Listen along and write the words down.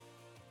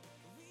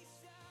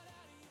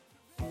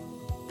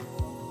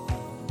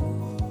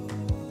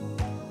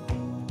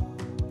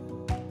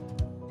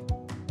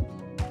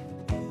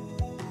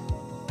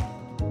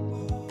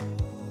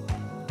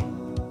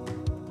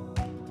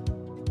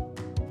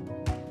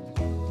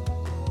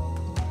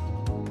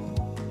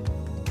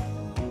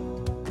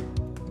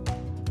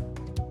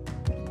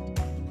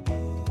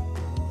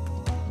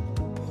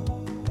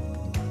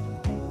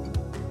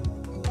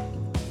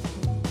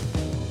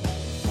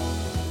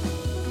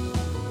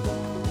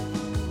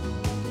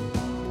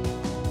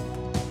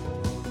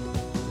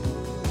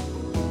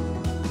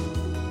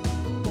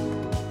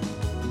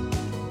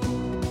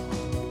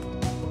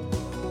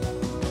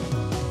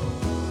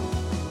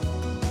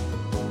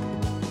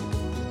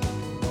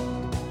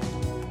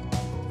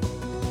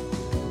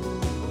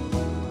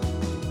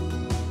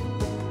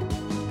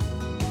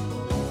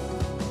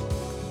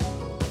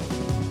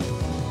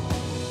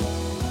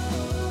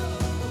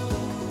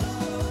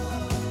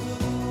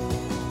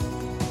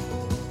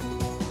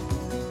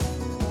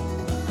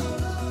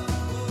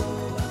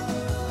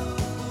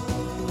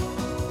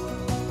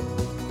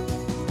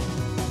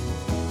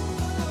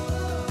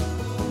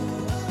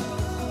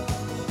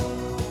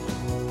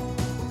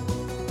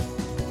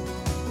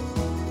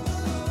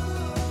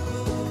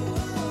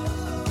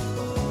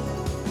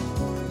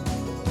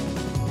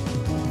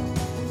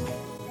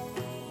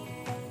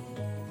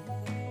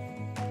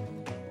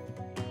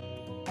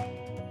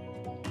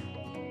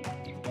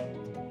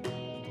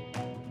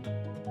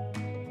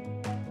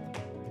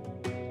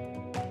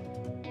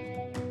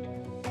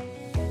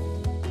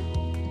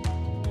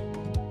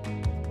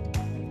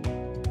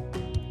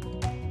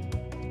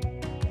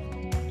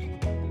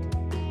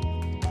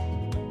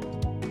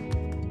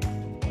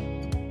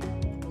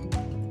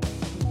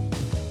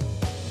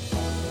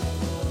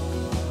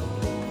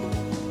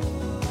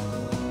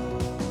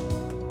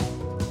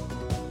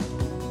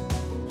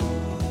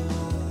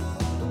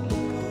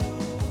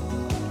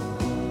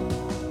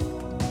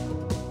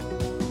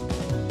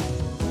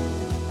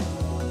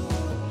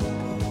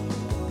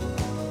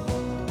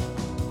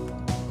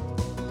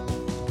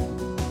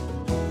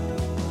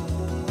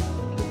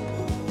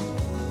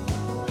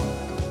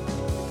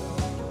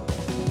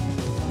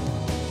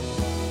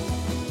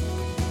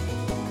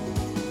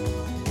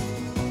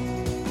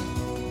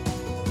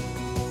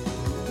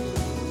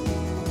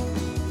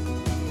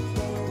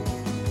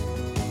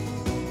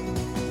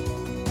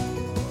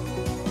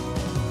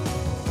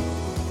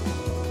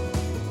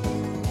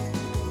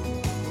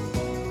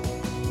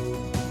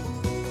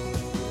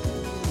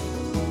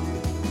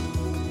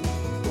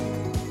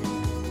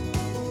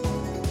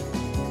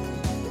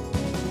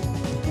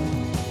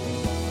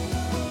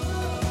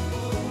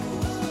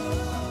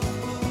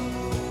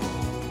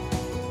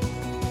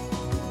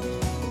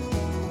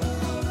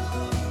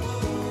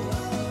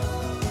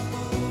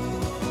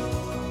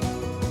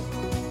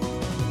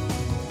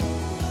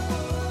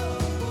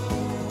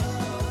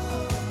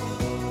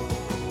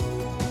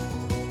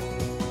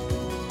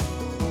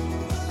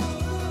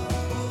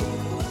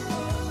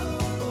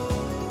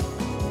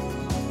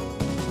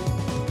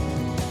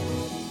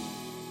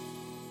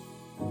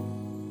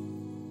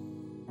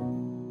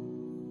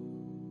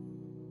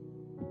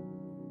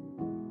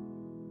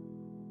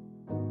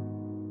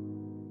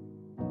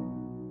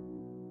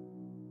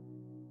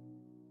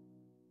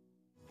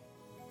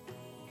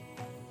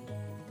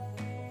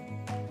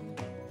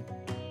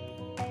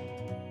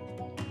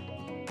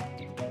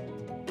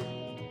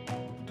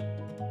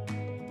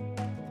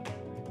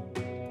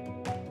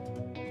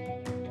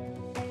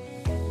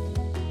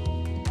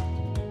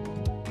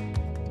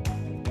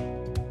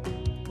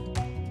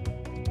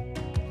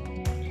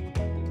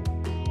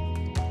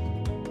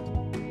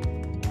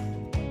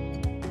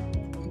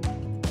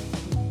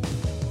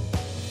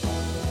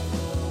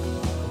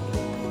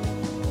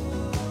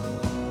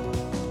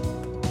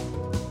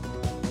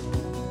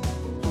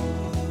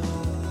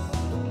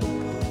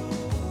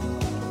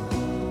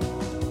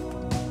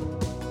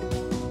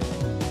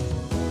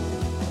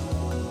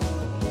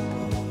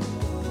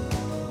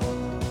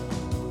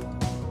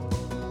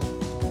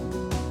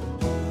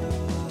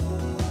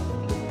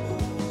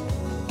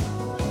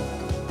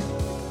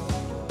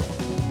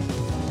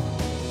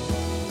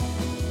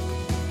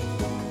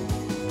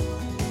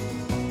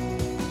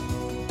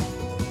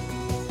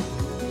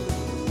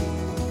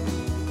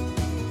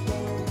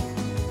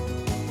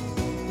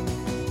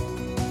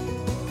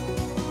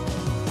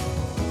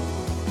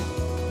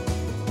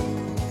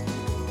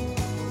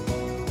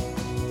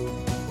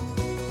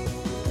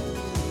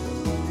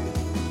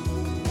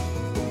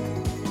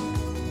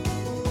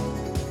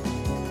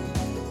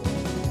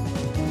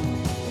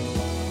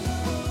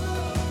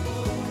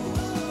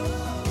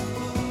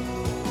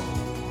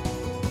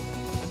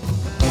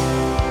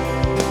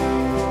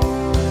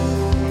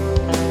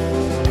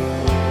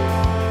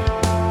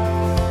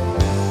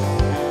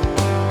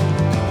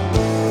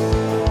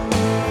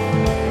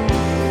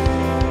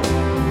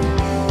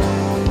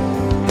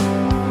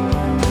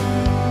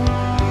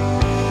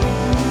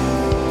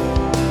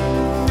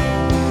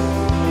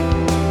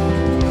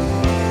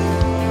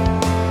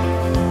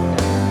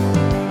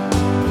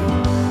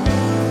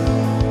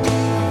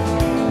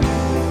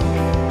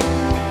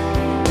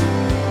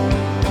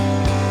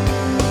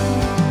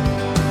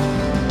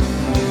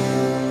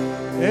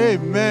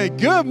Hey,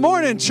 good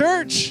morning,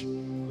 church. All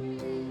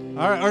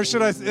right, or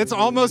should I? It's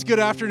almost good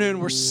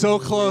afternoon. We're so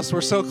close.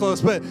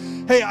 But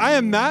hey, I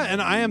am Matt,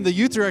 and I am the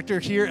youth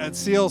director here at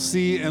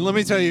CLC. And let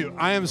me tell you,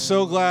 I am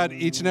so glad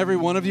each and every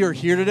one of you are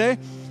here today.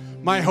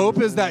 My hope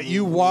is that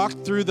you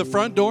walked through the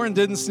front door and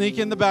didn't sneak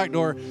in the back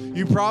door.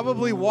 You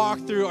probably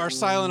walked through our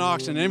silent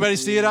auction. Anybody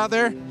see it out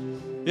there?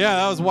 Yeah,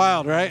 that was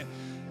wild, right?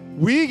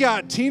 We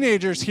got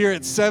teenagers here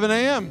at 7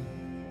 a.m.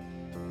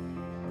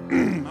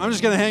 I'm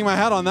just going to hang my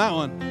hat on that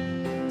one.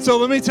 So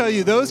let me tell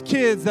you, those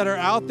kids that are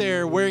out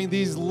there wearing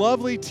these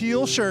lovely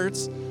teal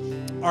shirts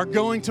are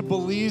going to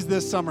Belize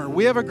this summer.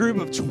 We have a group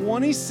of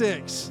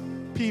 26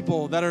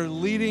 people that are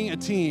leading a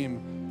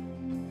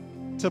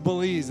team to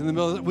Belize in the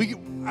middle of I'm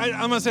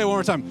going to say it one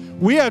more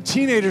time. We have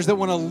teenagers that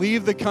want to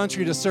leave the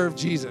country to serve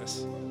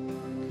Jesus.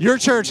 Your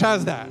church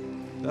has that.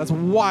 That's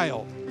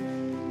wild.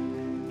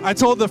 I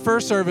told the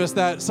first service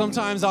that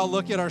sometimes I'll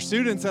look at our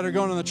students that are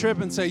going on the trip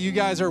and say, you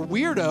guys are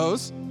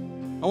weirdos.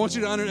 I want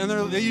you to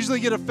and they usually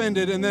get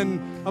offended. And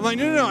then I'm like,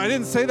 no, I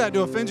didn't say that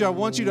to offend you. I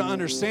want you to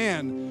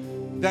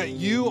understand that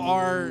you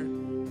are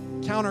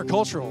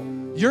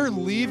countercultural. You're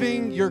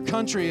leaving your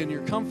country and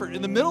your comfort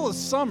in the middle of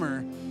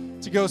summer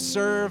to go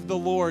serve the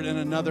Lord in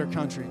another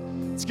country.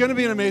 It's going to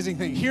be an amazing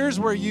thing. Here's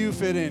where you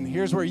fit in.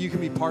 Here's where you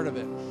can be part of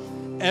it.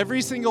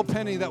 Every single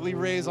penny that we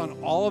raise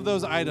on all of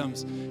those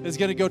items is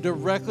going to go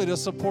directly to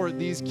support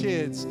these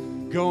kids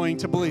going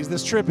to Belize.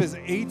 This trip is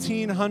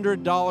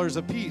 $1,800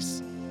 a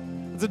piece.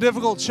 It's a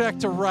difficult check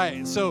to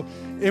write. So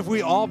if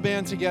we all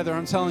band together,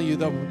 I'm telling you,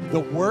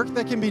 the work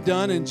that can be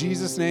done in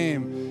Jesus'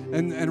 name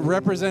and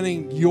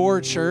representing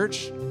your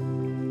church,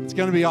 it's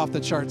going to be off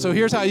the chart. So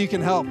here's how you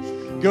can help.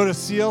 Go to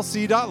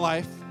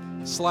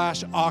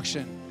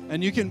clc.life/auction.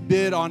 And you can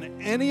bid on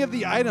any of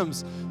the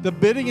items. The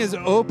bidding is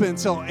open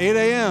till 8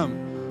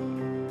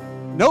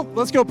 a.m. Nope,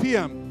 let's go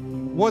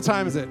p.m. What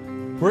time is it?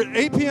 We're at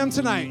 8 p.m.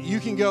 tonight. You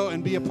can go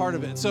and be a part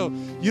of it. So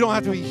you don't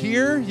have to be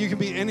here. You can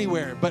be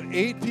anywhere. But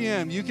 8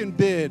 p.m. you can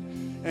bid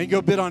and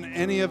go bid on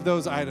any of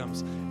those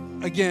items.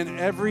 Again,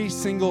 every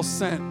single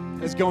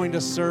cent is going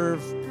to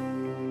serve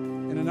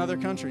in another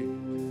country.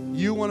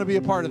 You want to be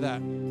a part of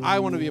that. I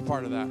want to be a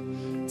part of that.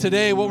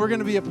 Today, what we're going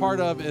to be a part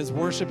of is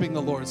worshiping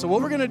the Lord. So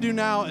what we're going to do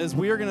now is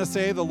we are going to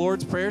say the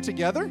Lord's Prayer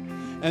together,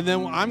 and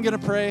then I'm going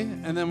to pray,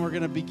 and then we're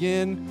going to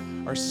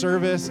begin our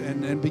service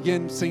and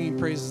begin singing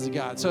praises to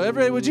God. So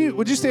everybody,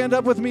 would you stand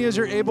up with me as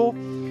you're able?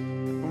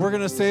 And we're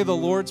going to say the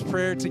Lord's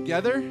Prayer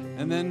together,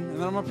 and then I'm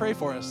going to pray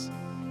for us.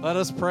 Let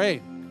us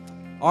pray.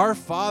 Our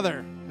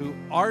Father, who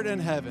art in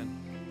heaven,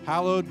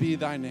 hallowed be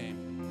thy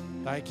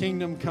name. Thy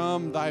kingdom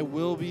come, thy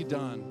will be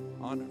done,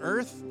 on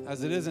earth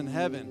as it is in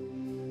heaven.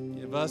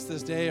 Give us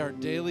this day our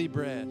daily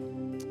bread,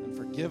 and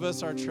forgive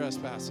us our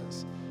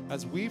trespasses,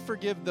 as we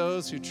forgive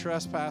those who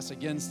trespass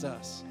against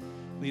us.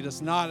 Lead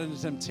us not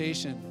into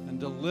temptation, and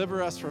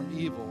deliver us from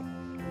evil.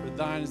 For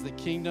thine is the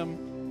kingdom,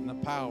 and the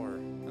power,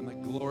 and the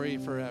glory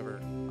forever.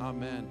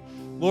 Amen.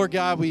 Lord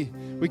God, we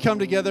come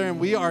together, and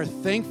we are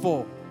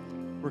thankful.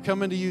 We're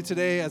coming to you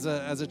today as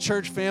a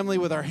church family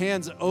with our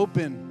hands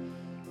open,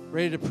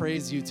 ready to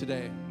praise you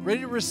today,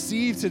 ready to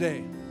receive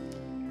today.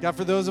 God,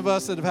 for those of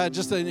us that have had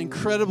just an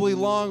incredibly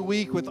long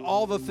week with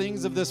all the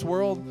things of this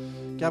world,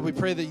 God, we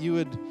pray that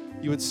you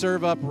would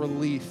serve up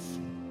relief.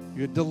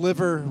 You would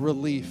deliver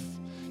relief.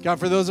 God,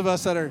 for those of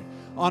us that are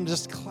on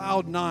just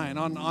cloud nine,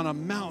 on a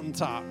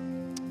mountaintop,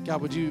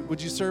 God, would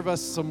you serve us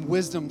some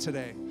wisdom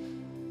today?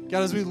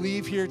 God, as we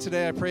leave here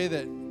today, I pray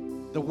that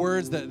the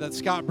words that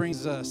Scott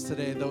brings us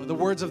today, the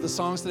words of the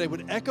songs today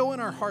would echo in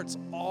our hearts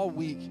all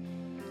week,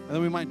 and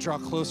then we might draw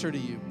closer to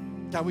you.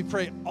 God, we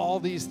pray all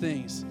these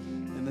things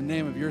in the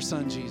name of your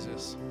Son,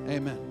 Jesus.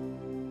 Amen.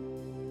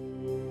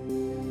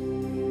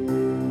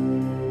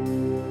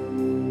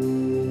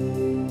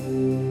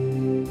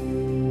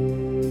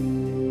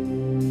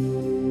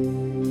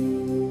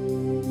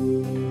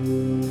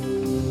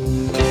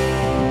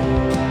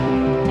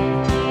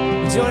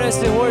 Join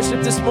us in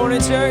worship this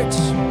morning, church.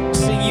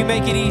 Sing You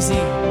Make It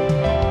Easy.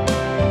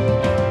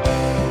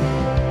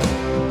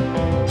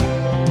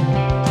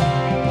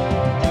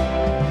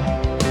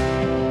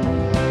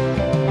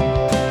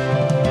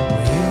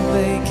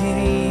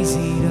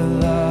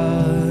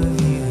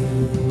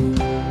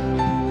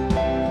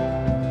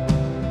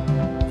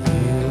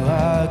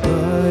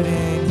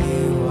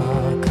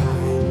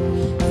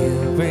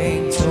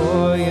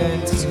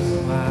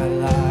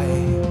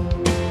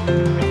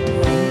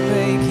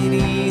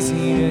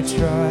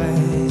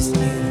 Trust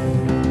you.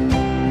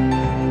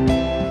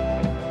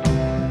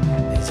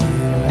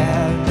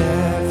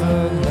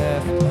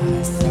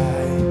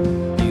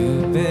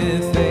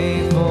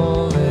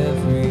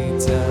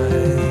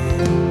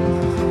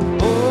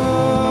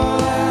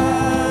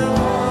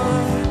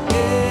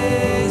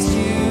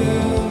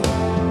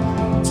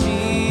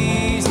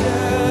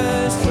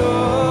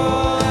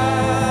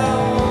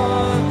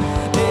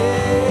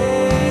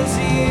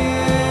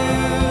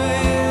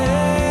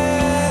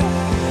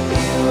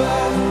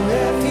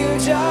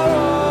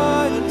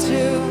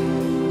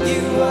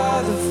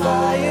 are the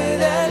fire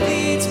that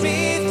leads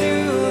me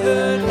through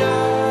the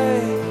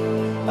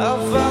night. I'll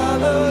follow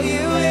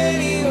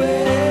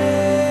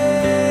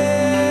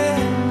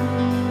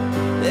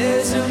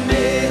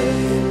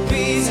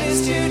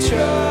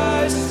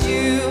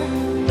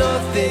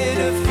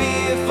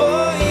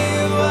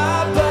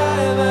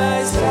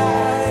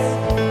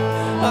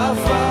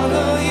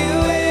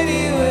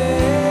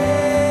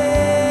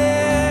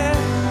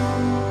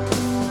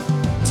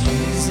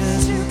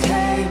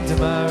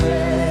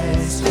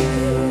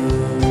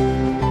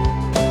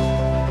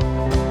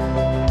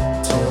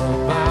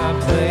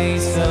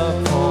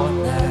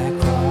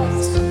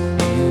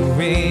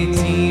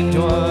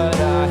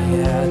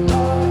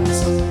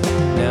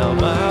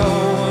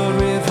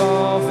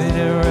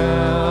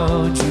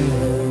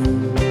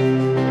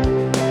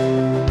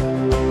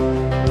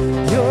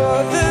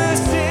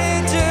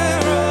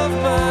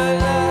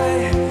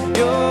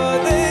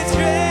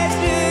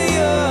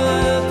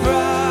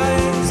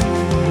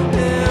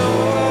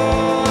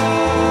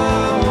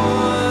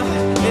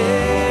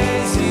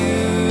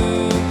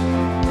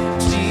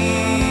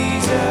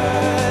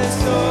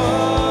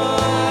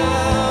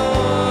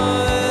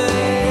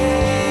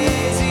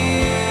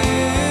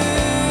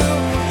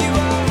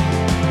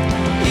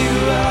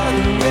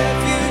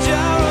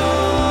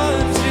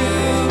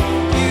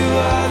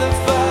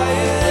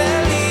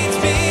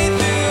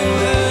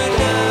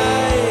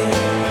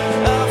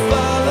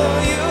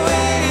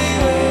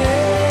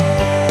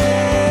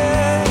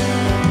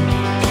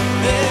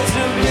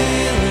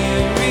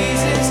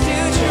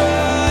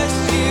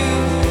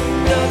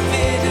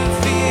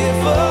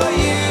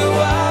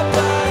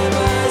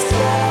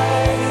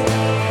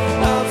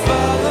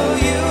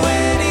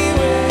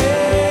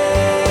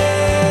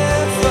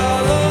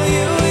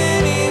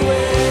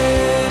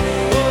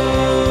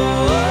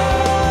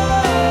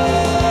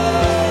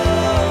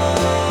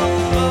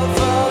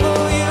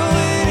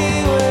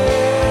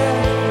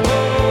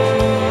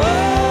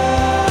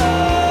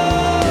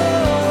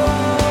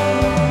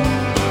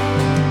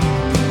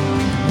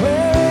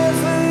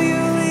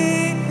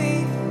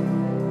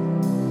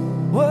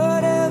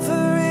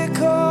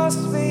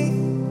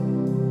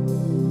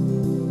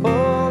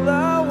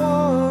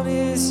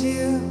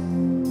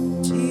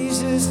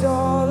Jesus,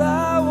 all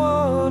I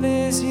want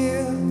is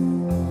you.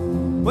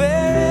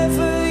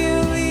 Wherever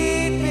you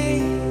lead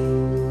me,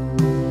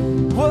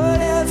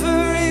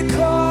 whatever it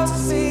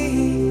costs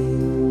me,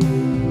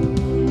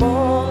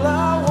 all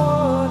I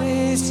want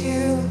is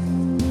you,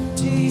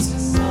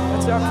 Jesus.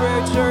 That's our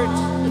prayer, church.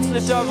 Let's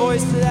lift our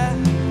voice to that.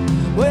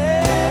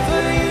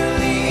 Wherever you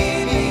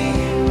lead me,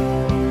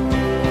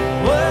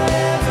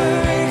 whatever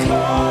it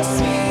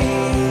costs me,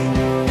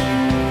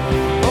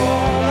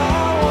 all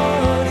I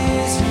want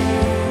is you,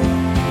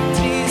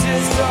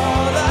 Jesus.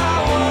 All I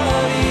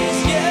want is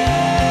you.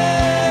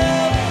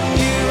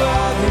 You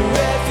are the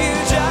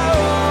refuge I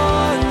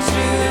run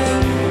to.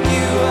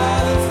 You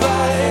are the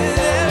fire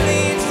that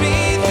leads me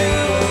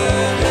through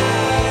the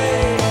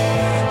night.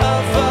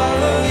 I'll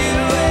follow you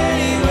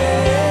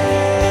anywhere.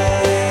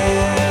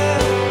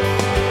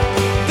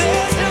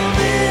 There's no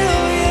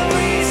million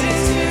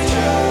reasons to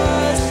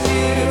trust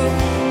you,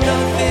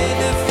 nothing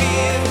to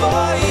fear,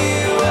 for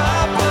you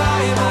are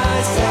by my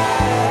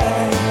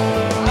side.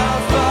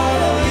 I'll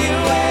follow you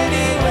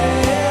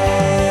anywhere,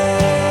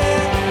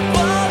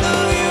 follow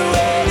you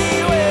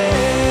anywhere.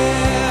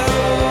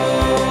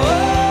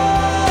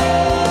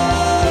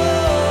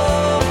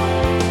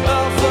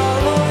 I'll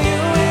follow you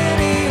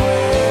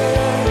anywhere.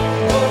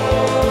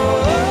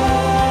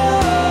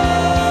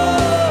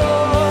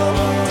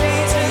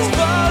 Jesus,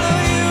 follow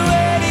you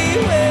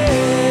anywhere.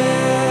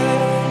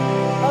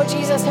 Oh,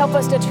 Jesus, help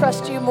us to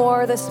trust you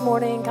more this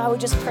morning. God, we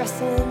just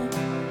press in.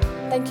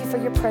 Thank you for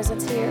your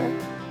presence here.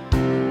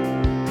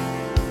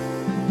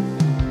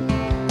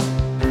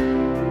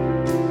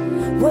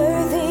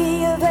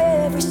 Worthy of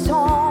every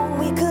song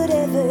we could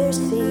ever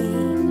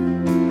sing.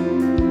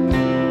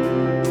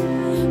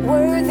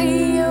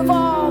 Worthy of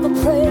all the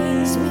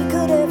praise we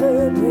could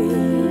ever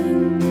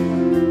bring.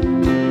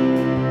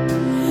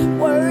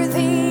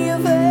 Worthy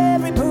of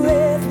every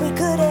breath we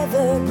could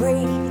ever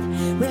breathe.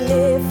 We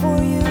live for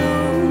you.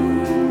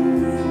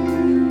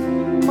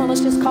 Come on,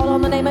 let's just call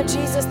on the name of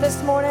Jesus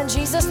this morning.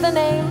 Jesus, the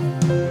name.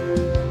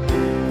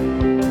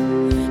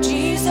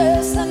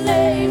 Jesus, the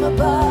name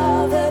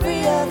above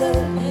every other.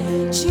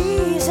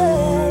 Jesus.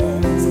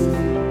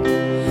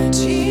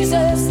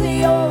 Jesus,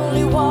 the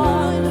only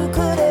one who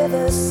could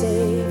ever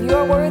save. You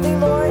are worthy,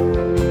 Lord.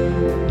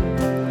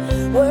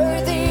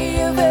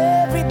 Worthy of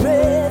every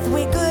breath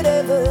we could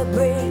ever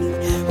breathe.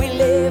 We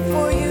live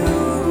for you.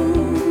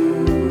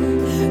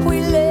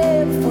 We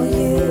live for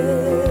you.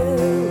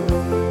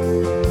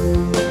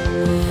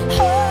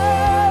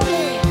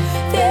 Holy,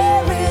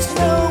 there is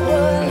no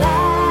one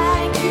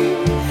like you.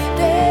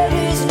 There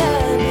is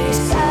none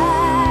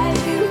beside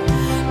you.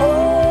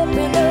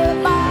 Open up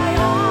my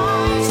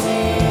eyes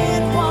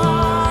in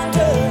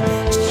wonder.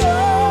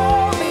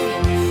 Show me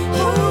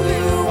who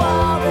you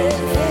are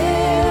and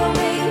fill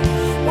me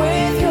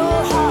with your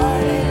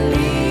heart and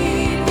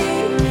lead me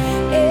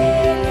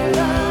in your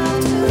love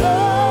to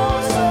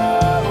those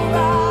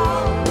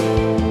around me.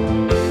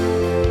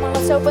 Come on,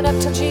 let's open up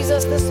to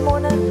Jesus this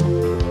morning.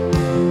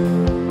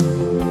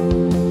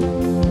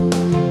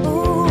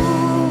 Ooh,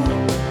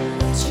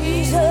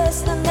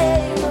 Jesus, the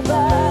name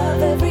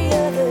above every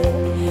other.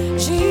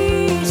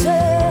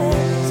 Jesus,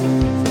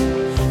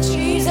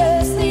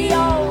 Jesus, the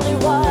only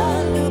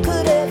one who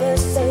could ever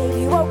save.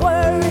 You are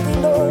worthy,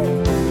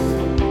 Lord.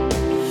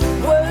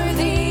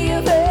 Worthy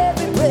of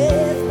every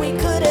breath we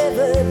could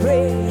ever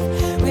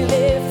breathe. We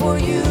live for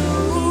you.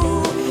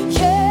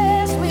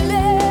 Yes, we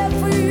live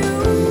for you.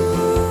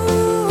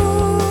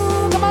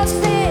 Come on,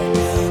 sing.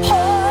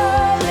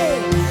 Holy,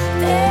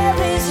 there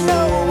is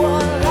no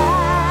one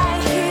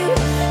like you.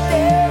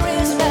 There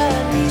is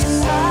none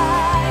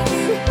beside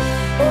you.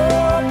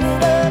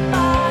 Open up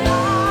my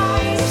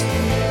eyes.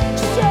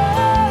 Show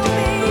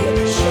me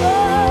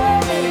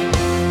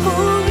who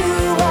you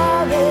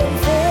are and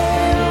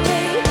fill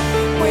me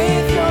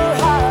with your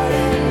heart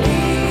and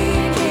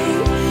lead me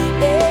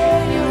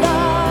in your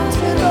love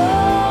to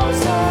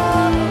those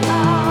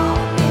around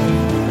me.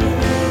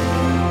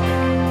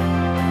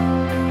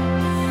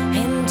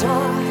 And I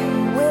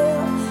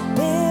will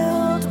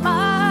build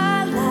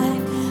my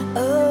life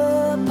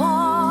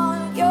upon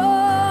your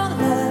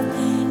love.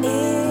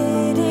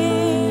 It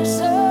is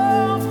a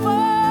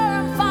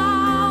firm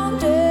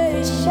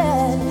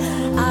foundation.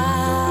 I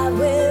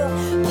will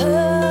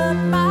put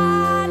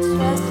my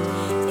trust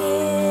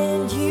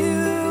in you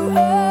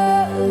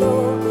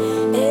alone.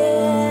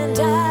 And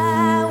I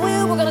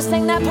will. We're going to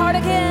sing that part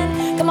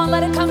again. Come on,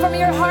 let it come from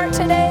your heart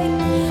today.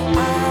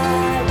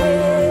 I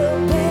will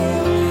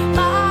build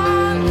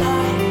my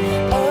life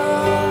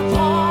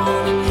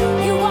upon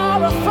you.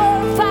 Are a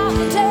firm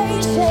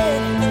foundation.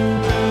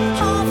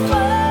 A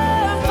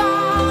firm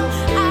found.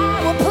 I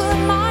will put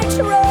my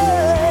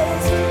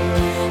trust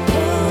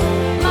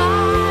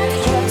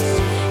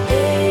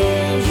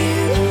in you,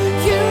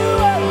 you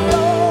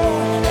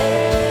alone.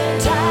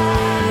 And I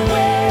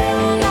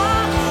will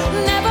not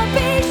never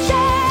be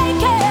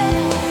shaken.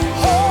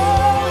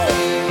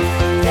 Holy,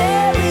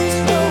 there is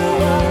no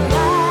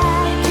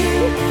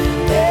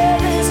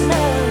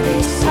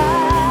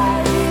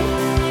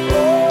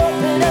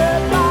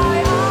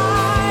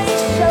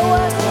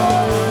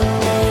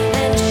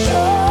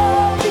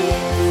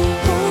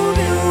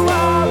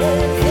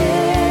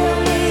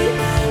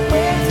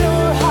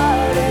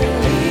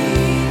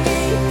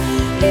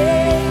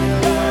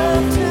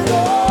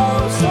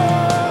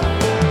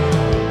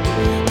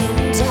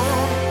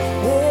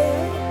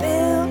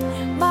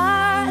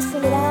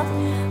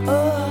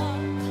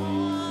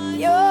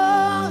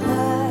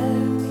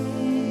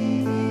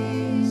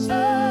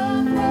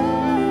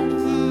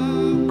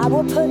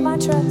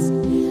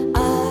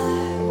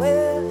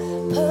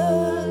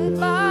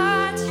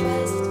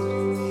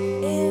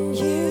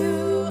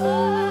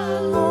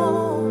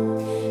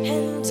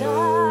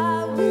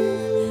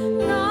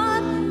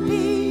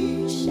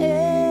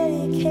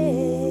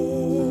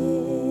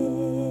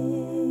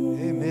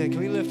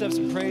lift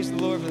up some praise to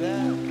the Lord for that.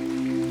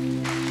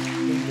 Amen.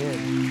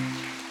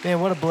 Man,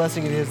 what a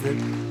blessing it is that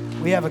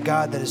we have a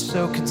God that is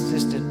so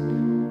consistent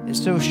and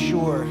so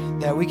sure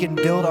that we can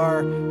build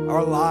our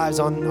lives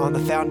on the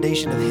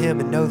foundation of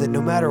Him and know that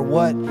no matter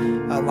what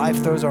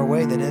life throws our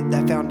way,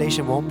 that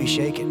foundation won't be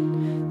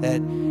shaken. That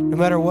no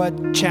matter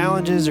what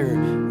challenges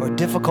or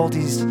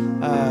difficulties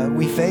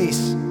we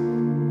face,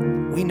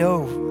 we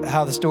know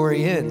how the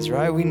story ends,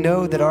 right? We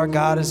know that our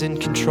God is in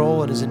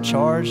control and is in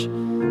charge,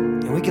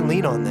 and we can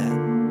lean on that.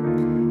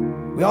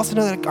 We also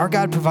know that our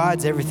God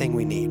provides everything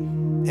we need,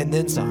 and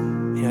then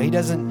some. You know, He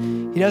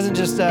doesn't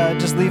just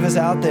leave us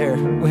out there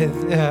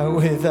with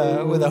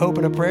a hope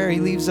and a prayer. He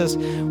leaves us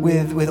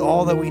with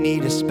all that we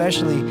need,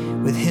 especially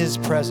with His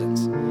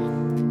presence.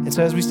 And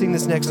so as we sing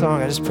this next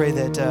song, I just pray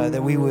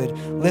that we would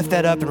lift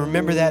that up and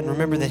remember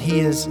that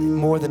He is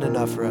more than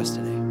enough for us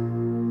today.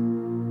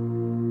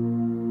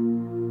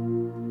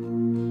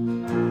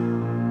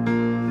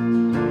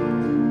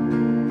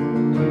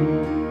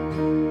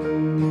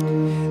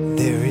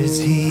 There is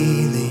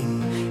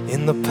healing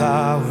in the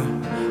power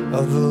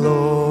of the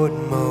Lord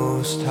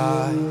Most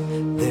High.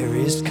 There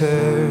is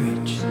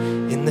courage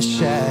in the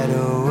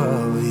shadow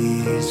of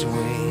His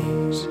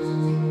wings.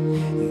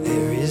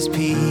 There is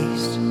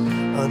peace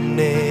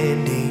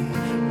unending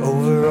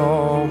over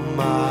all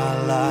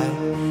my life.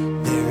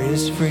 There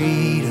is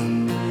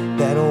freedom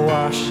that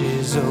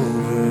washes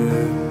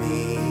over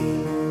me.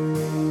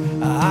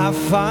 I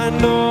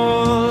find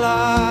all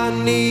I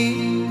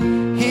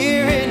need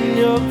here in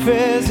Your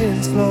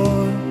presence,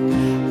 Lord.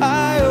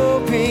 I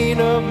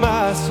open up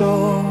my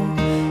soul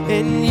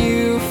and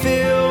You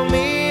fill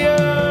me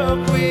up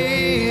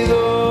with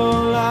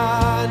all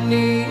I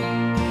need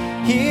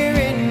here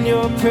in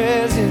Your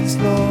presence,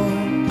 Lord.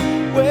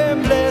 Where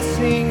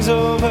blessings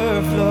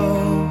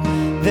overflow,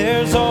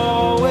 there's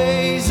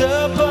always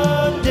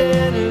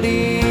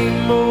abundantly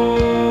more.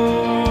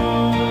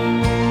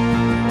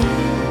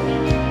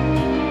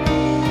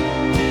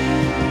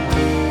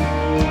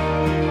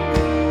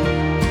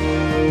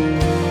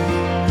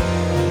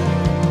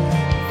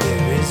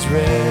 There is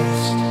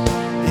rest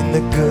in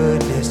the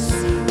goodness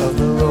of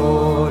the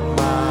Lord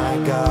my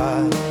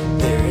God.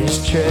 There is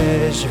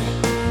treasure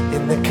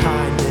in the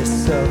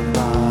kindness of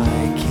my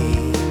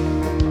King.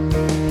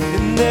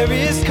 There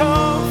is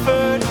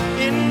comfort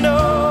in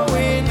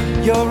knowing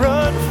Your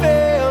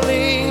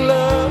unfailing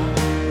love,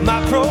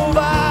 my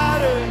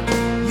provider.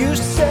 You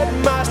set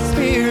my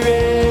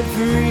spirit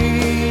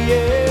free.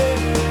 Yeah.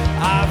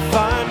 I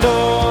find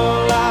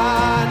all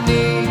I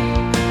need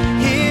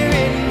here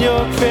in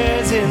Your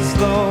presence,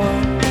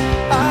 Lord.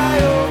 I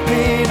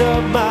open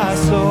up my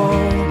soul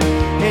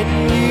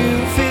and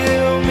You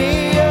fill me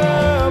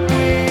up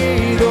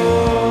with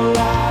all I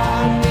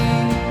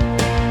need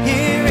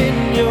here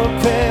in Your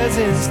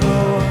presence,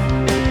 Lord.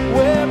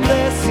 Where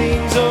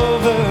blessings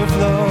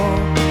overflow,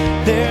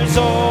 there's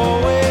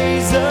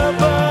always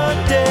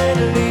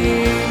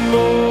abundantly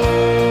more.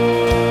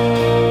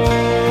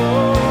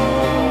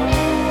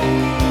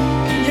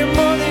 You're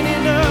more than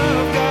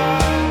enough,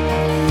 God.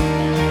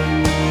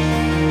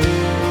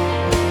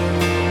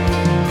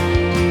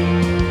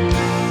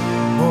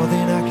 More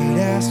than I could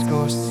ask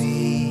or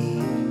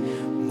see,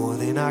 more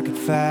than I could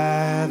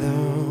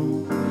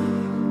fathom.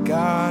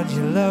 God,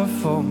 Your love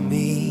for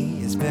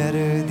me is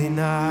better than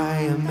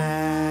I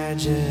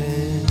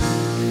imagined.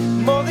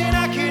 More than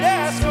I could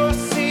ask or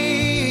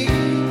see,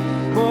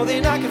 more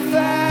than I could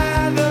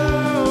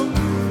fathom.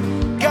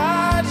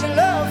 God, Your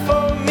love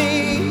for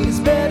me is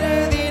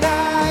better than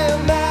I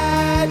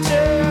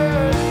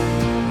imagined.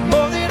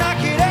 More than I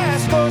could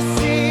ask or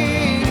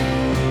see,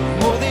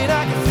 more than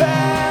I could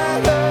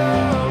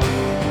fathom.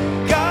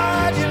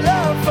 God, Your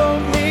love for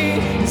me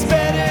is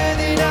better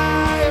than I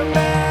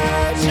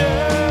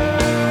imagined.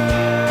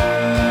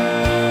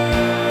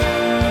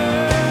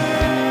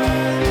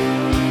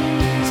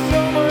 So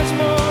much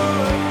more.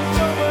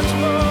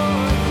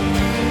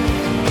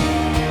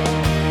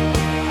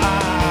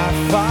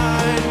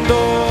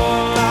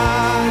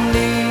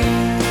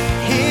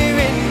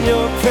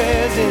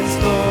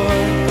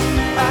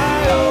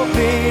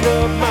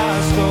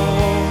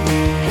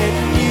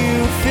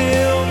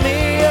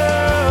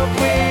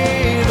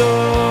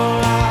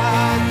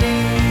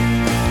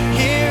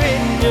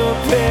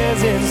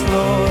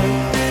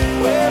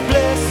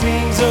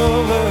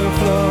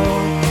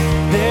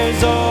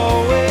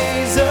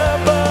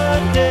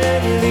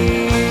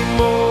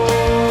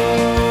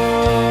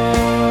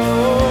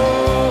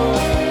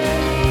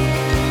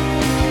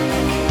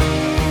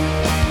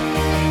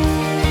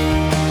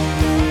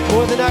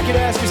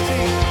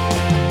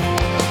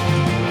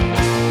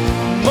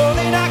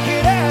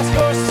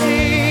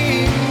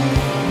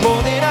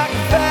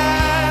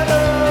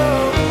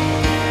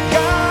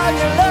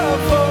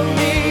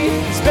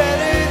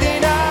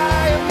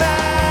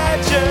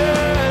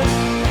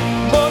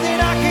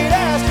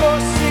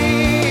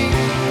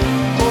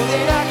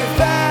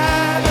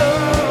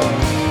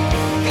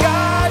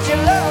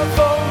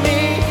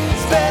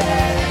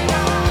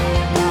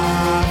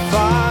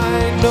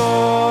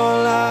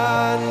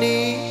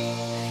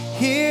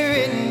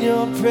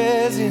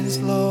 presence,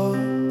 Lord,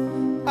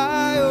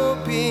 I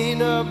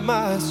open up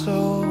my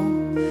soul,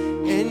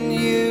 and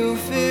you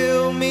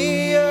fill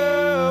me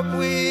up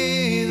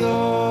with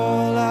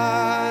all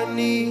I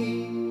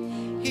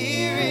need.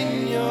 Here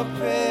in your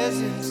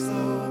presence,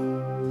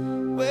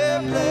 Lord, where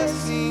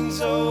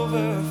blessings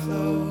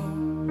overflow,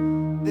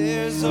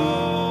 there's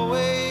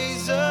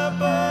always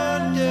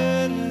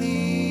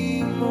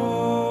abundantly more.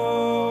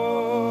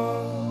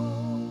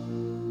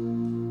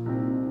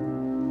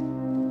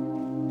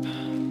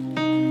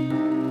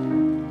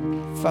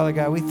 Father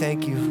God, we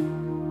thank you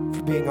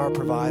for being our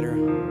provider,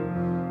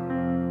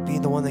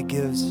 being the one that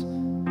gives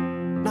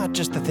not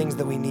just the things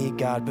that we need,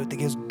 God, but that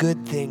gives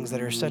good things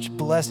that are such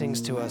blessings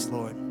to us,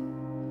 Lord,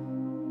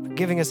 for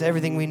giving us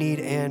everything we need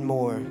and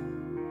more.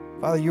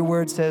 Father, your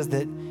word says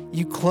that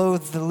you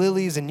clothe the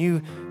lilies and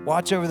you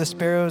watch over the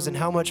sparrows, and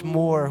how much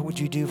more would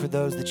you do for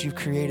those that you've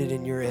created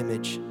in your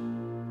image?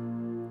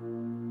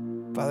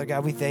 Father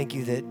God, we thank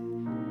you that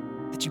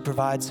you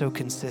provide so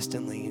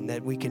consistently, and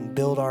that we can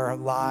build our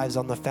lives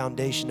on the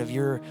foundation of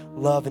your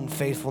love and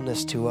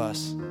faithfulness to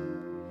us.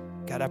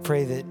 God, I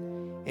pray that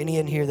any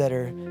in here that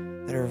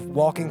are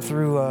walking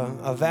through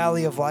a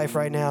valley of life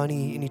right now,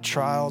 any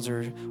trials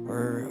or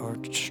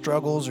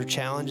struggles or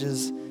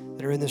challenges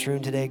that are in this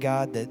room today,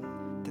 God, that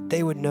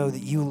they would know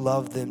that you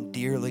love them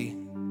dearly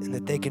and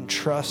that they can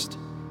trust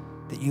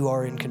that you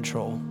are in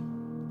control.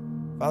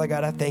 Father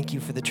God, I thank you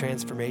for the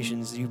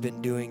transformations you've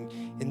been doing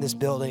in this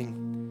building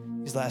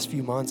these last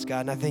few months,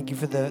 God, and I thank you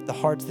for the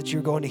hearts that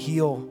you're going to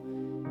heal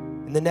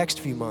in the next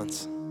few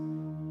months.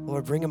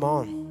 Lord, bring them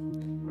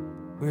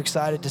on. We're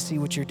excited to see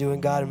what you're doing,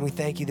 God, and we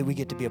thank you that we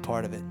get to be a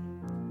part of it.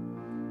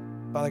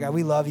 Father God,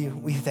 we love you,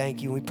 we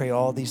thank you, we pray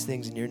all these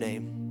things in your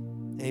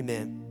name.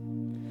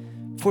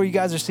 Amen. Before you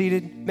guys are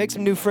seated, make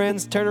some new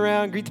friends, turn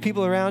around, greet the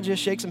people around you,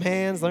 shake some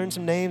hands, learn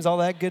some names, all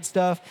that good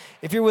stuff.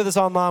 If you're with us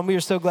online, we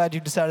are so glad you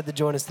decided to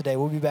join us today.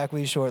 We'll be back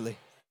with you shortly.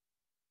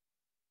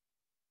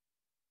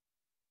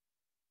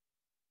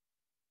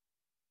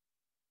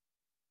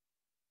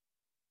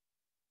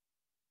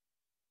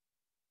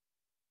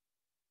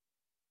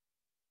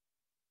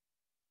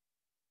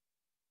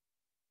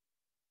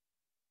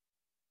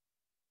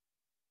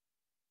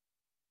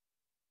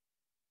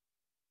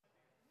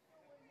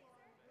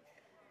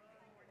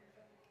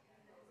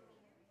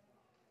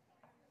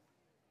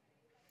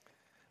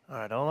 All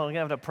right, we're going to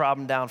have a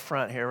problem down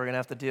front here. We're going to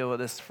have to deal with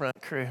this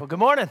front crew. Well, good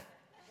morning.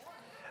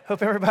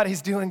 Hope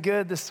everybody's doing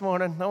good this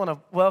morning. I want to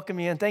welcome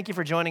you and thank you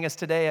for joining us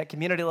today at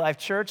Community Life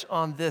Church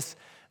on this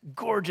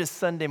gorgeous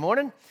Sunday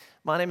morning.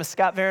 My name is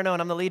Scott Veroneau,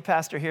 and I'm the lead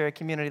pastor here at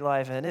Community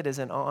Life, and it is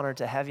an honor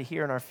to have you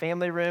here in our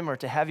family room or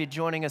to have you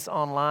joining us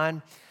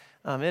online.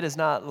 It is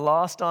not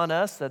lost on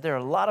us that there are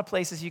a lot of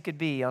places you could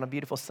be on a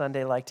beautiful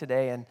Sunday like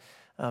today, and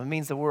it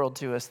means the world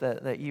to us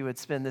that you would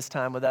spend this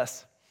time with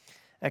us.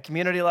 At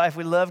Community Life,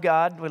 we love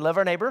God, we love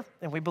our neighbor,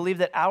 and we believe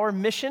that our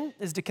mission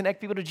is to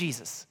connect people to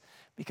Jesus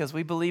because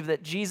we believe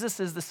that Jesus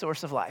is the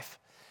source of life.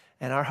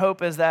 And our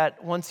hope is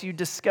that once you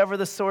discover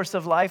the source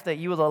of life, that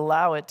you will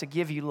allow it to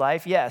give you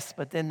life, yes,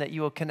 but then that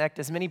you will connect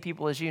as many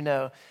people as you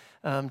know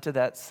to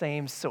that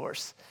same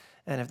source.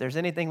 And if there's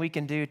anything we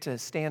can do to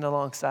stand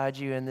alongside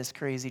you in this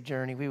crazy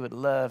journey, we would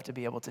love to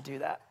be able to do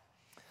that.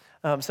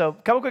 So a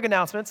couple quick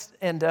announcements,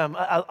 and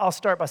I'll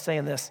start by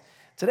saying this.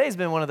 Today's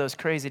been one of those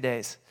crazy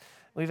days.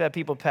 We've had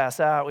people pass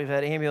out. We've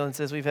had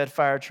ambulances. We've had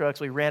fire trucks.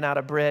 We ran out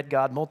of bread.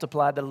 God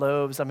multiplied the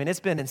loaves. I mean, it's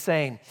been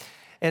insane.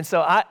 And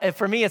so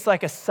for me, it's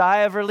like a sigh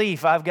of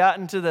relief. I've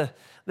gotten to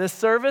this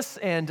service,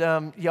 and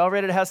y'all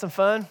ready to have some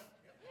fun?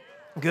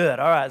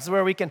 Good. All right. This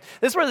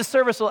is where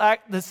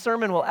the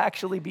sermon will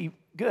actually be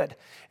good.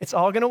 It's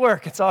all going to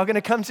work. It's all going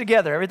to come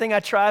together. Everything I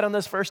tried on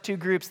those first two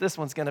groups, this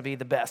one's going to be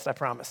the best, I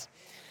promise.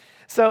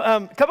 So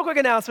a couple quick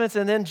announcements,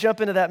 and then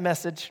jump into that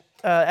message.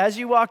 As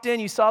you walked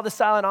in, you saw the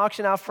silent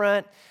auction out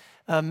front.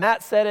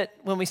 Matt said it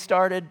when we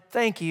started.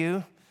 Thank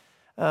you.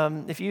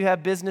 If you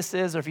have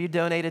businesses or if you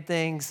donated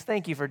things,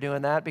 thank you for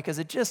doing that because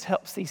it just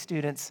helps these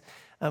students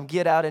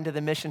get out into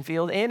the mission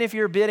field. And if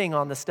you're bidding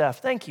on the stuff,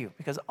 thank you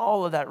because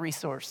all of that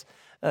resource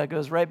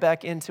goes right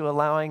back into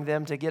allowing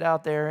them to get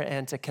out there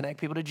and to connect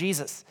people to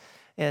Jesus.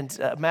 And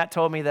Matt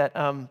told me that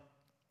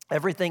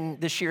everything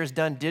this year is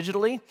done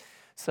digitally.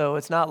 So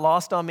it's not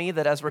lost on me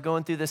that as we're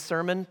going through this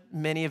sermon,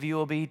 many of you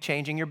will be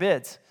changing your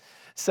bids.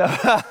 So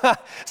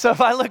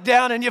if I look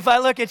down and if I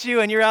look at you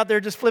and you're out there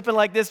just flipping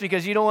like this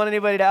because you don't want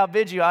anybody to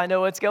outbid you, I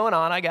know what's going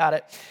on. I got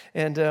it.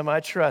 And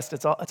I trust.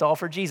 It's all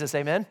for Jesus.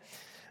 Amen?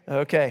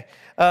 Okay.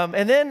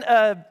 And then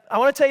I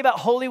want to tell you about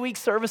Holy Week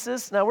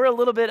services. Now, we're a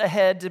little bit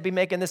ahead to be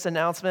making this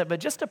announcement, but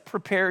just to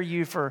prepare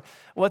you for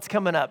what's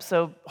coming up.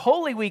 So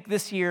Holy Week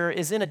this year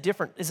is in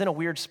a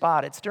weird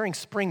spot. It's during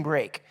spring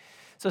break.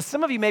 So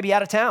some of you may be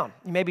out of town.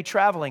 You may be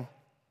traveling.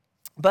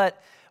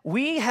 But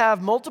we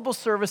have multiple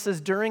services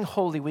during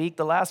Holy Week,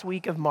 the last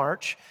week of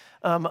March,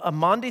 a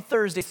Maundy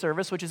Thursday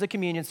service, which is a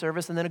communion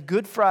service, and then a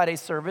Good Friday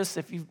service.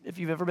 If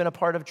you've ever been a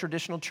part of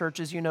traditional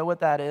churches, you know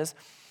what that is.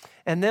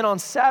 And then on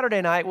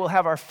Saturday night, we'll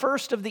have our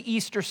first of the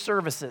Easter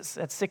services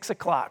at 6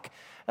 o'clock.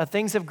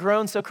 Things have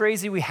grown so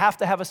crazy, we have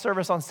to have a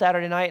service on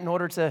Saturday night in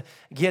order to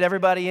get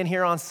everybody in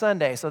here on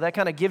Sunday. So that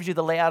kind of gives you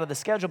the layout of the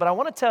schedule. But I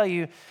want to tell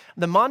you,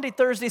 the Monday,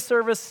 Thursday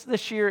service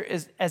this year,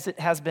 as it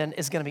has been,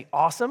 is going to be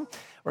awesome.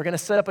 We're going to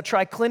set up a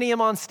triclinium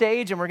on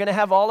stage, and we're going to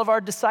have all of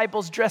our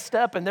disciples dressed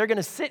up, and they're going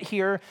to sit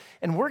here,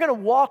 and we're going to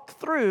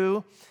walk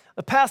through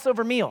the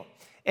Passover meal.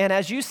 And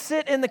as you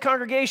sit in the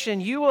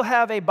congregation, you will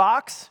have a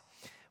box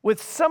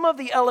with some of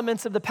the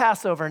elements of the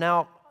Passover.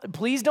 Now,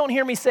 please don't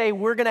hear me say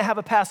we're going to have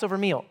a Passover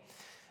meal.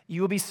 You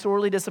will be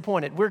sorely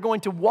disappointed. We're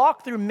going to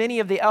walk through many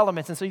of the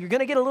elements, and so you're going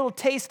to get a little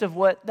taste of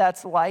what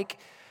that's like,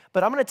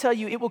 but I'm going to tell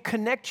you, it will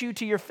connect you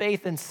to your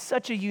faith in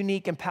such a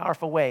unique and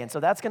powerful way, and so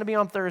that's going to be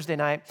on Thursday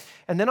night.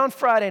 And then on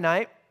Friday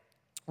night,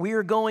 we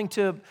are going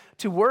to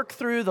work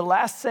through the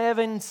last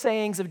 7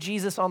 sayings of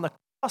Jesus on the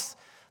cross.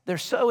 They're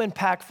so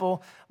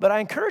impactful, but I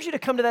encourage you to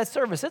come to that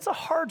service. It's a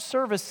hard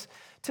service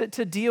to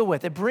deal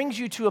with. It brings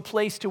you to a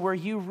place to where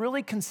you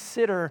really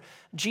consider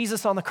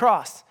Jesus on the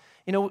cross.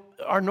 You know,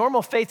 our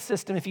normal faith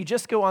system, if you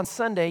just go on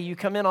Sunday, you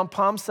come in on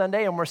Palm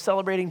Sunday and we're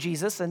celebrating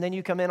Jesus, and then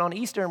you come in on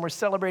Easter and we're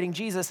celebrating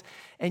Jesus,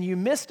 and you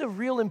missed a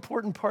real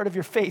important part of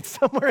your faith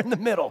somewhere in the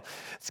middle.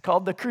 It's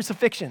called the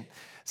crucifixion.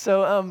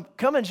 So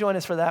come and join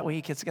us for that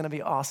week. It's going to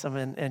be awesome,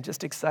 and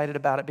just excited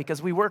about it because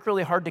we work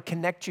really hard to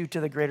connect you to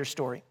the greater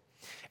story.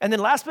 And then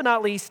last but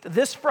not least,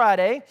 this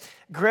Friday,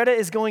 Greta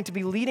is going to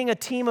be leading a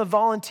team of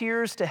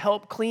volunteers to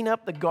help clean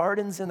up the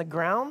gardens and the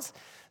grounds.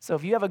 So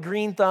if you have a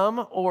green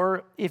thumb,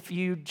 or if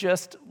you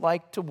just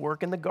like to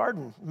work in the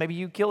garden, maybe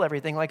you kill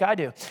everything like I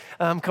do,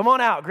 come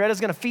on out. Greta's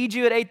going to feed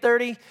you at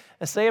 8:30,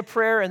 say a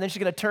prayer, and then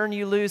she's going to turn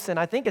you loose. And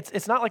I think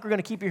it's not like we're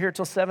going to keep you here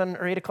till 7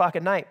 or 8 o'clock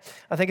at night.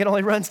 I think it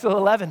only runs till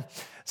 11.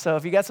 So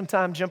if you got some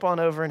time, jump on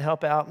over and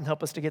help out and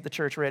help us to get the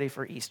church ready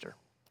for Easter.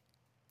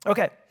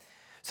 Okay,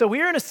 so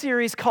we are in a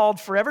series called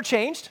Forever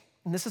Changed,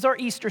 and this is our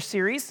Easter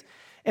series.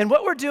 And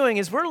what we're doing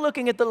is we're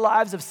looking at the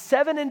lives of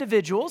 7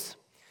 individuals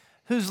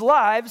whose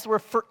lives were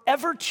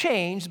forever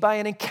changed by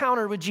an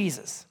encounter with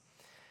Jesus.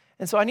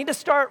 And so I need to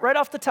start right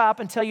off the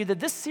top and tell you that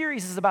this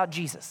series is about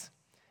Jesus.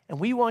 And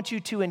we want you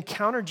to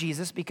encounter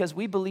Jesus because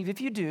we believe if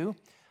you do,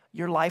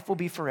 your life will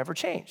be forever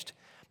changed.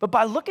 But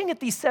by looking at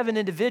these 7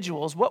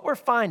 individuals, what we're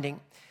finding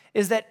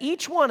is that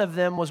each one of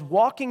them was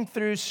walking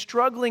through,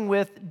 struggling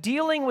with,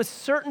 dealing with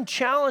certain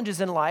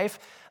challenges in life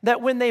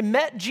that when they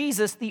met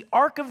Jesus, the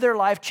arc of their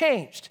life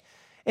changed.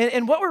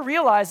 And what we're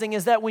realizing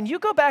is that when you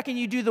go back and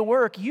you do the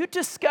work, you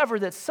discover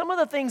that some of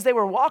the things they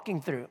were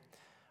walking through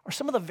are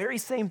some of the very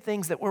same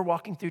things that we're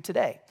walking through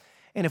today.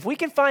 And if we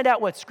can find out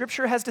what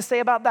Scripture has to say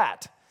about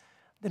that,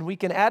 then we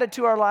can add it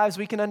to our lives,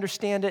 we can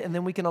understand it, and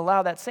then we can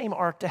allow that same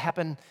arc to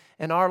happen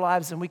in our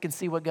lives, and we can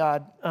see what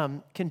God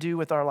can do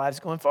with our lives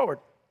going forward.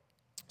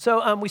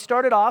 So we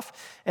started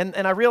off, and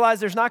I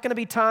realized there's not going to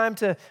be time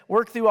to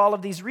work through all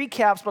of these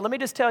recaps, but let me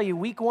just tell you,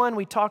 week 1,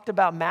 we talked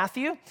about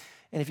Matthew.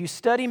 And if you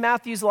study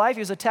Matthew's life,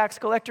 he was a tax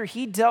collector.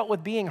 He dealt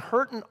with being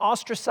hurt and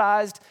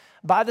ostracized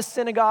by the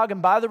synagogue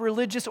and by the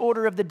religious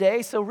order of the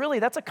day. So really,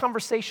 that's a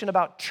conversation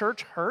about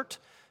church hurt.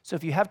 So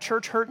if you have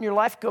church hurt in your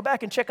life, go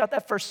back and check out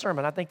that first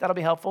sermon. I think that'll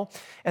be helpful.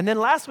 And then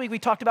last week, we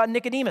talked about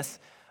Nicodemus,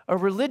 a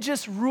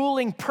religious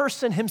ruling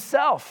person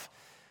himself.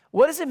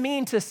 What does it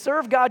mean to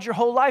serve God your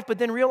whole life, but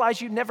then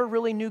realize you never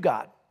really knew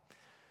God?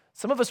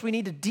 Some of us, we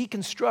need to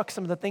deconstruct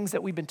some of the things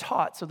that we've been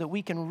taught so that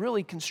we can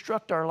really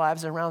construct our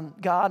lives around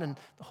God and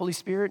the Holy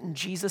Spirit and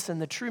Jesus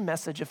and the true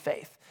message of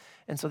faith.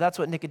 And so that's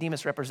what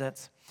Nicodemus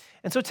represents.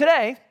 And so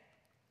today,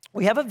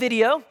 we have a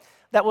video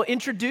that will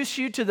introduce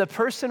you to the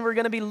person we're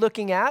going to be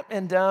looking at.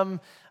 And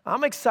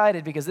I'm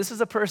excited because this is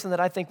a person that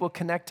I think will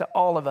connect to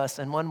all of us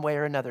in one way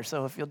or another.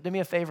 So if you'll do me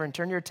a favor and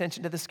turn your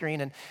attention to the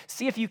screen and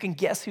see if you can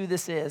guess who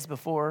this is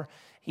before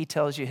he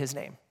tells you his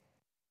name.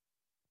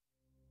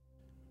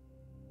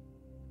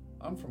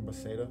 I'm from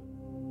Bethsaida.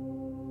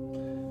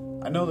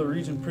 I know the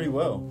region pretty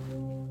well.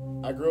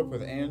 I grew up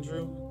with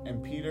Andrew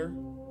and Peter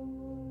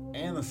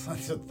and the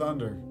Sons of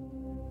Thunder.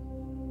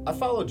 I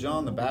followed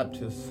John the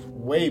Baptist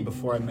way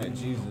before I met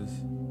Jesus.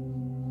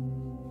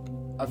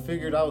 I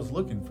figured I was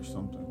looking for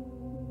something.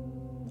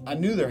 I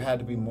knew there had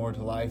to be more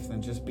to life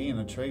than just being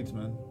a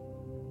tradesman.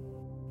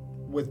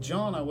 With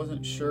John, I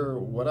wasn't sure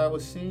what I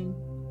was seeing,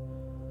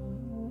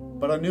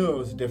 but I knew it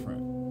was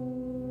different.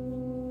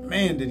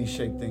 Man, did he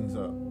shake things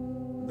up.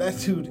 That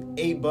dude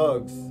ate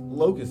bugs,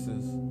 locusts.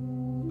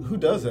 Who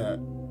does that?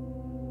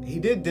 He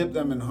did dip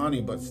them in honey,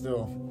 but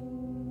still.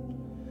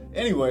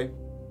 Anyway,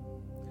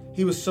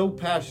 he was so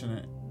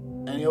passionate,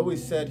 and he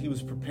always said he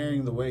was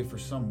preparing the way for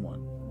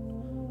someone.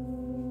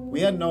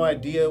 We had no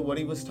idea what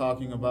he was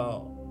talking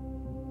about,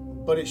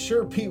 but it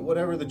sure beat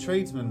whatever the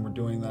tradesmen were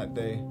doing that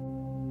day.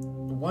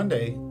 One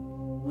day,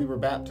 we were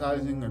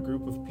baptizing a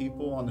group of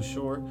people on the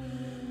shore.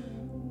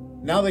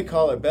 Now they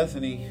call it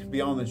Bethany,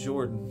 beyond the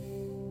Jordan.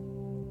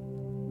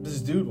 This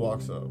dude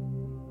walks up.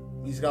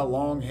 He's got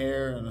long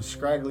hair and a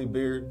scraggly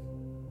beard.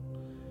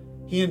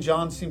 He and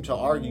John seemed to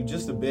argue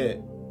just a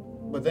bit,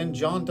 but then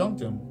John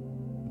dunked him,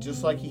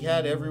 just like he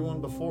had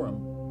everyone before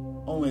him.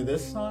 Only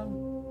this time,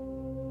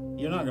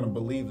 you're not going to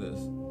believe this,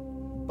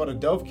 but a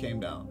dove came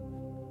down,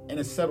 and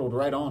it settled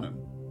right on him.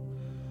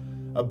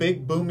 A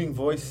big booming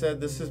voice said,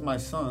 "This is my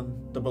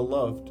son, the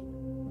beloved,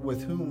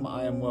 with whom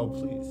I am well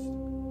pleased."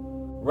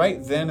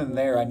 Right then and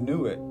there, I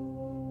knew it.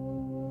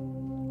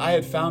 I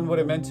had found what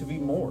it meant to be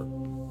more.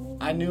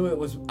 I knew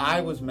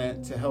I was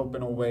meant to help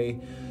in a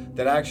way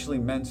that actually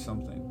meant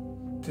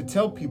something, to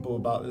tell people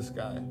about this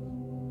guy.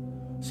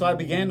 So I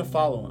began to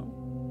follow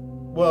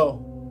him.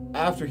 Well,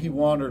 after he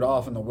wandered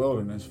off in the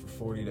wilderness for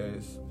 40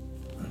 days.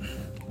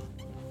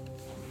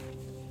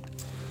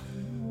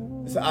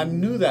 So I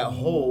knew that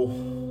hole,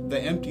 the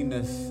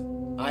emptiness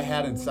I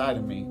had inside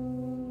of me,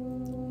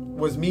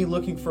 was me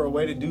looking for a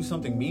way to do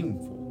something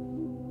meaningful.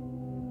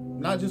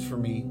 Not just for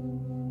me,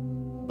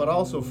 but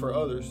also for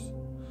others.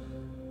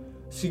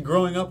 See,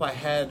 growing up, I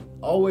had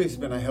always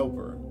been a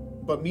helper,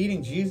 but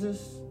meeting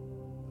Jesus,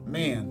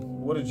 man,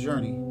 what a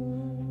journey.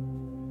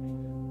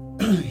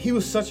 He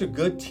was such a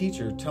good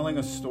teacher, telling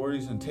us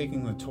stories and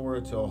taking the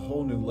Torah to a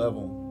whole new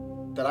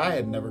level that I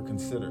had never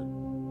considered.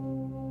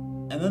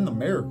 And then the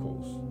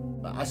miracles.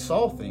 I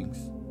saw things.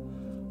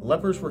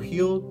 Lepers were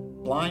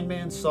healed, blind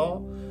man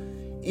saw.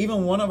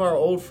 Even one of our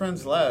old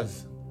friends,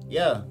 Laz,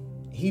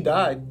 he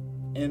died,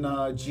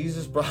 and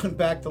Jesus brought him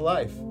back to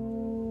life.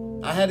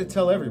 I had to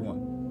tell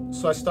everyone.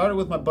 So I started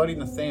with my buddy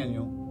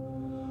Nathaniel.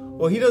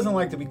 Well, he doesn't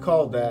like to be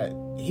called that.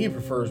 He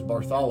prefers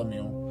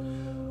Bartholomew.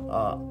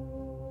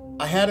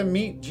 I had him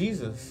meet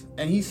Jesus,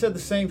 and he said the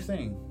same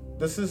thing.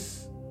 This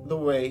is the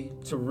way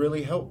to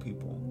really help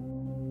people.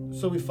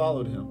 So we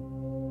followed him.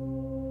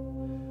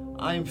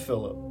 I am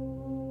Philip,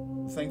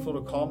 thankful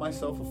to call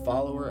myself a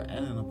follower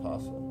and an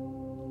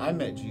apostle. I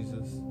met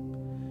Jesus,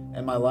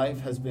 and my life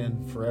has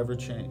been forever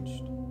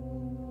changed.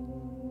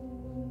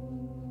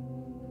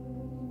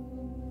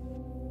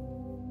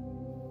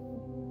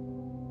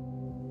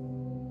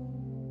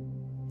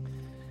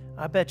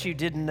 I bet you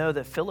didn't know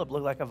that Philip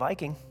looked like a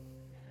Viking.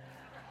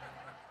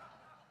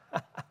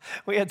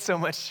 We had so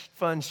much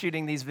fun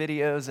shooting these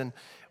videos and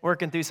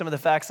working through some of the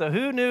facts. So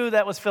who knew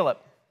that was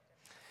Philip?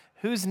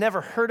 Who's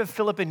never heard of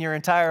Philip in your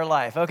entire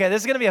life? Okay,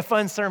 this is going to be a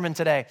fun sermon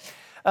today.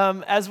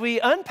 As we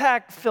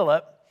unpack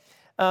Philip,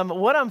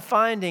 what I'm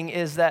finding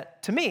is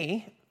that, to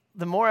me,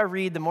 the more I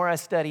read, the more I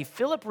study,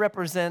 Philip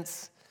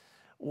represents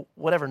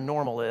whatever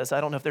normal is. I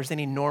don't know if there's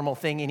any normal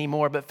thing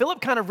anymore, but Philip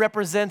kind of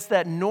represents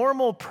that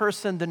normal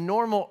person, the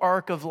normal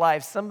arc of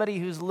life, somebody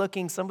who's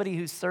looking, somebody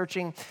who's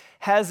searching,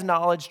 has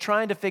knowledge,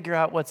 trying to figure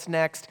out what's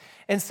next.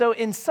 And so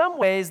in some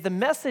ways, the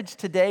message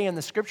today in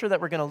the scripture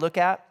that we're going to look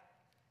at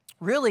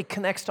really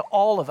connects to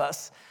all of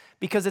us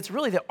because it's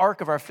really the arc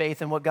of our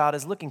faith and what God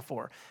is looking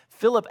for.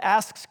 Philip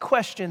asks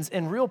questions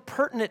in real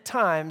pertinent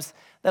times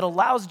that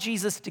allows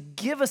Jesus to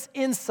give us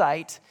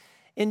insight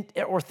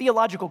or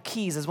theological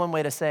keys is one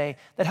way to say,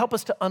 that help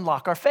us to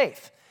unlock our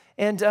faith.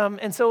 And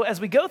so as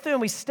we go through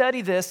and we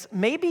study this,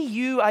 maybe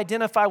you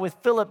identify with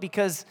Philip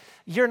because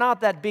you're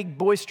not that big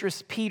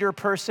boisterous Peter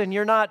person.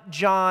 You're not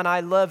John, I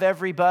love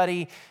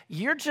everybody.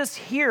 You're just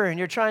here and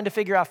you're trying to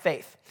figure out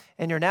faith.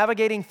 And you're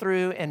navigating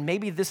through, and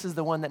maybe this is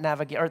the one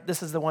that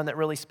this is the one that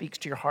really speaks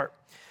to your heart.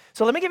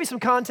 So let me give you some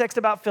context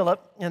about Philip,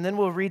 and then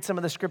we'll read some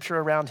of the scripture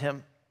around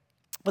him.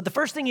 But the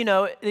first thing you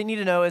need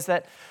to know is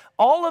that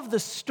all of the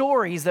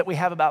stories that we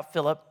have about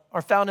Philip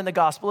are found in the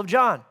Gospel of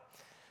John.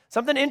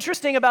 Something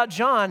interesting about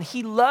John,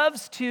 he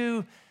loves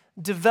to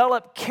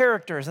develop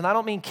characters, and I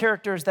don't mean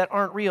characters that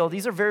aren't real.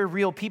 These are very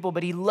real people,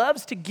 but he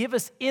loves to give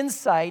us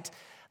insight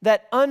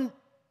that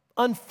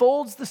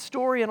unfolds the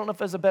story. I don't know if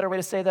there's a better way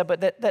to say that,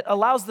 but that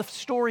allows the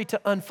story to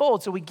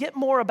unfold. So we get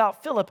more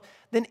about Philip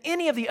than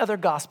any of the other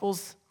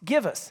Gospels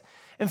give us.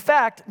 In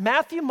fact,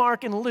 Matthew,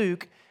 Mark, and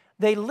Luke,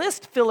 they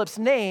list Philip's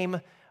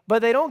name,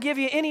 but they don't give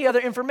you any other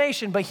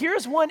information. But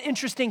here's one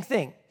interesting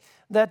thing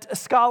that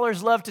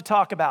scholars love to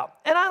talk about.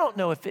 And I don't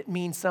know if it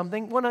means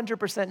something,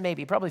 100%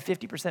 maybe, probably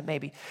 50%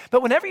 maybe.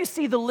 But whenever you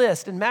see the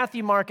list in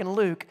Matthew, Mark, and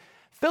Luke,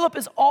 Philip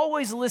is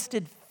always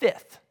listed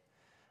fifth.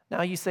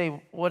 Now you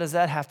say, what does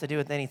that have to do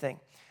with anything?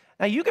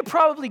 Now you could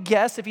probably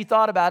guess, if you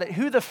thought about it,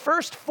 who the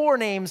first four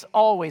names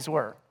always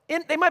were.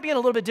 They might be in a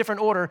little bit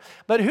different order,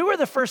 but who are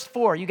the first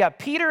four? You got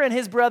Peter and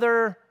his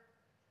brother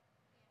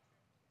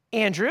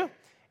Andrew,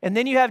 and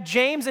then you have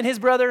James and his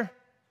brother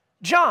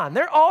John.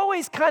 They're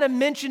always kind of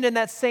mentioned in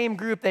that same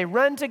group. They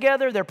run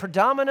together. They're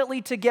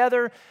predominantly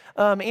together.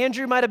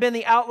 Andrew might have been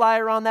the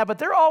outlier on that, but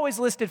they're always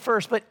listed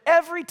first. But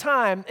every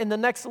time in the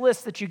next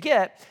list that you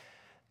get,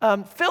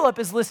 Philip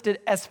is listed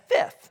as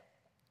fifth.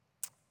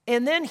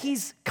 And then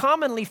he's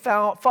commonly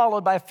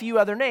followed by a few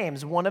other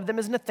names. One of them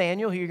is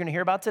Nathaniel, who you're going to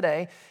hear about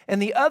today,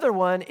 and the other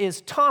one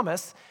is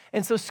Thomas.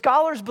 And so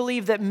scholars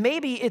believe that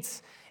maybe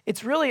it's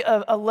really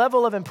a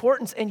level of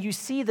importance, and you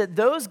see that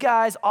those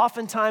guys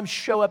oftentimes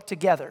show up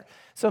together.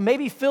 So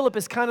maybe Philip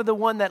is kind of the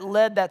one that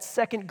led that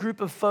second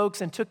group of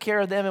folks and took care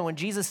of them, and when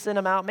Jesus sent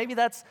them out, maybe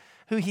that's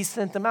who he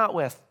sent them out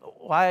with.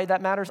 Why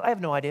that matters, I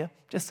have no idea.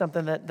 Just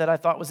something that I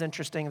thought was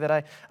interesting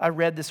that I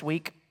read this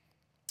week.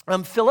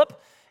 Philip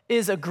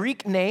is a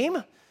Greek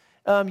name.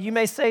 You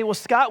may say, well,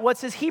 Scott,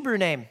 what's his Hebrew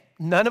name?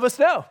 None of us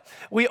know.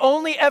 We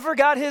only ever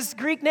got his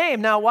Greek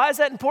name. Now, why is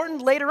that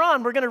important? Later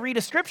on, we're going to read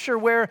a scripture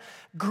where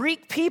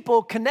Greek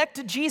people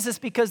connected Jesus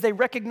because they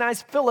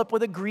recognized Philip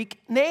with a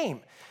Greek name.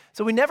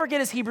 So we never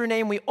get his Hebrew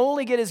name. We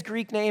only get his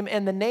Greek name,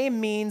 and the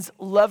name means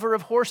lover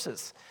of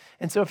horses.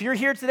 And so if you're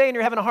here today and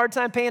you're having a hard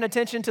time paying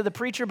attention to the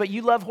preacher, but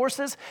you love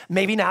horses,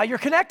 maybe now you're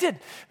connected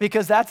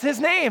because that's his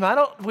name.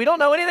 We don't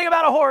know anything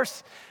about a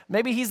horse.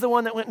 Maybe he's the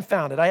one that went and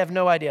found it. I have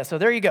no idea. So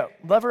there you go,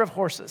 lover of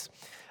horses.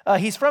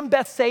 He's from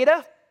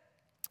Bethsaida.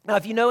 Now,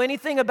 if you know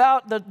anything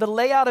about the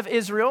layout of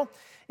Israel,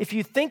 if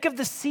you think of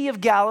the Sea of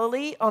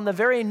Galilee, on the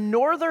very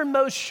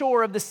northernmost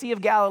shore of the Sea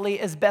of Galilee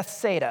is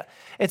Bethsaida.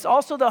 It's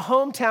also the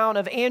hometown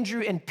of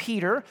Andrew and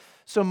Peter.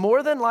 So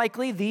more than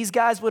likely, these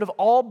guys would have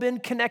all been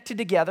connected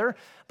together.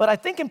 But I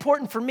think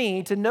important for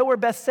me to know where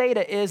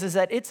Bethsaida is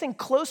that it's in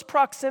close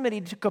proximity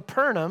to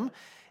Capernaum.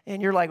 And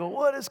you're like, well,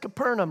 what is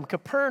Capernaum?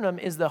 Capernaum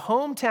is the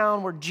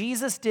hometown where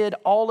Jesus did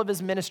all of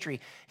his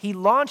ministry. He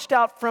launched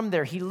out from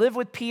there. He lived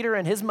with Peter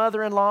and his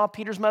mother-in-law,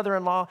 Peter's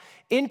mother-in-law,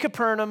 in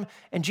Capernaum,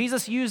 and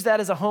Jesus used that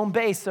as a home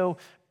base. So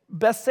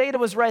Bethsaida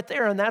was right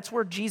there, and that's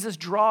where Jesus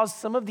draws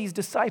some of these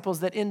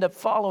disciples that end up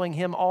following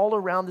him all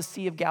around the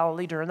Sea of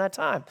Galilee during that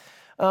time.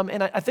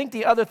 And I think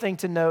the other thing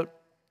to note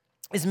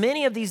is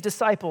many of these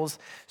disciples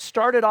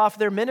started off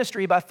their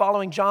ministry by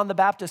following John the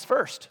Baptist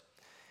first.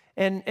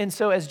 And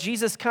so as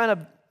Jesus kind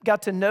of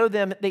got to know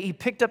them, he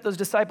picked up those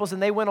disciples and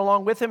they went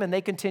along with him and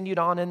they continued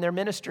on in their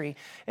ministry.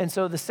 And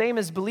so the same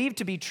is believed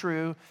to be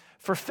true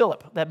for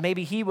Philip, that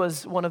maybe he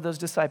was one of those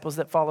disciples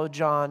that followed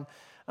John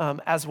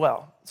as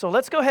well. So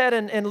let's go ahead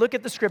and look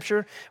at the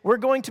scripture. We're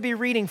going to be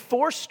reading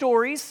 4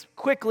 stories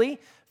quickly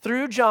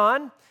through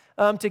John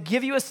to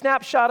give you a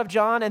snapshot of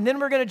John, and then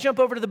we're going to jump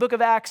over to the book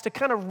of Acts to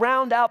kind of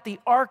round out the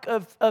arc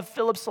of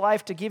Philip's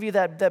life to give you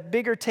that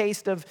bigger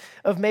taste of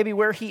maybe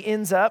where he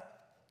ends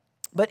up.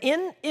 But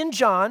in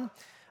John,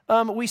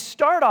 we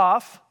start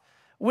off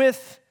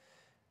with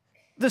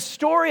the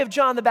story of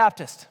John the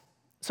Baptist.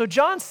 So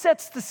John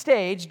sets the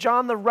stage,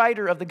 John the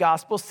writer of the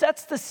gospel,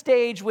 sets the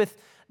stage with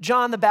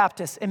John the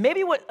Baptist. And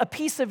maybe what a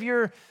piece of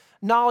your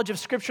knowledge of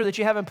scripture that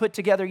you haven't put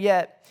together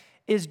yet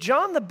is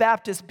John the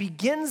Baptist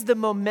begins the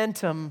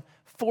momentum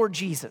for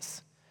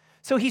Jesus.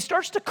 So he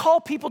starts to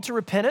call people to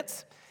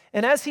repentance.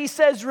 And as he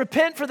says,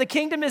 repent for the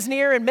kingdom is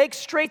near and make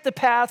straight the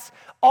paths,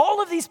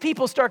 all of these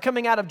people start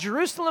coming out of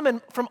Jerusalem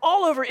and from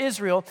all over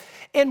Israel.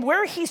 And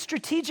where he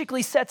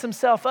strategically sets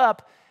himself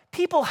up,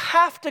 people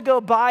have to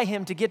go by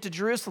him to get to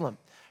Jerusalem,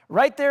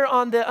 right there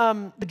on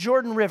the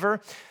Jordan River.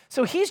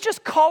 So he's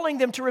just calling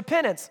them to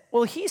repentance.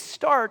 Well, he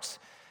starts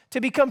to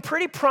become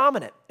pretty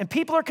prominent, and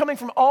people are coming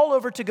from all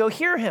over to go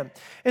hear him.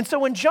 And so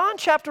when John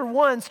chapter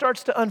 1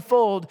 starts to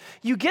unfold,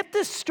 you get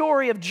this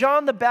story of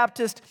John the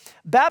Baptist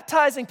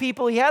baptizing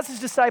people. He has his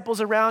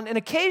disciples around, and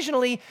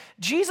occasionally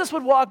Jesus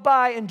would walk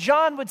by and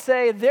John would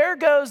say, there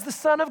goes the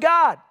Son of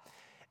God.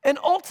 And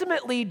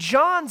ultimately,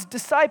 John's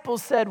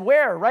disciples said,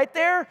 where? Right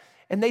there?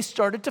 And they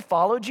started to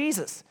follow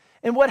Jesus.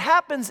 And what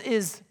happens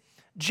is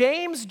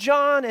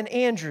John,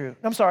 Andrew,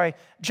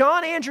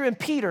 and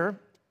Peter,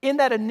 in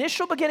that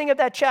initial beginning of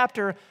that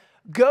chapter,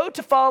 go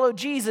to follow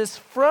Jesus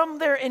from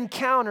their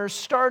encounters,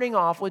 starting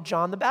off with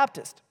John the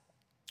Baptist.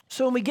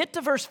 So when we get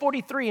to verse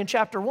 43 in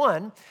chapter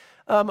 1,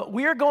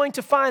 we're going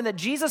to find that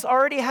Jesus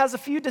already has a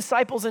few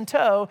disciples in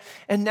tow,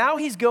 and now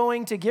he's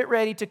going to get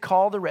ready to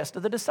call the rest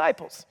of the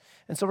disciples.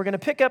 And so we're going to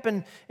pick up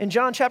in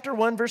John chapter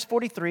 1, verse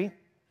 43,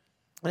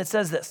 and it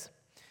says this.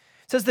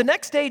 It says, the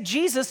next day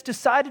Jesus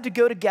decided to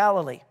go to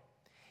Galilee.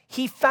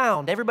 He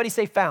found, everybody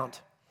say found.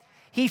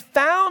 He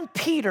found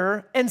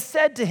Peter and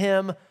said to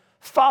him,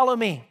 follow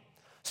me.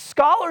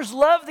 Scholars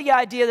love the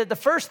idea that the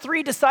first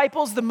 3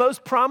 disciples, the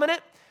most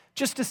prominent,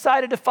 just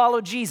decided to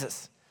follow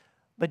Jesus.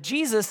 But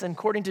Jesus,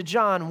 according to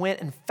John,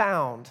 went and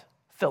found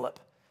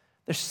Philip.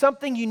 There's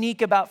something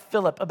unique about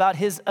Philip, about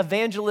his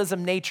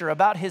evangelism nature,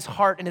 about his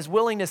heart and his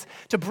willingness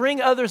to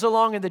bring others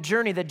along in the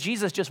journey that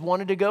Jesus just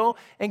wanted to go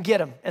and get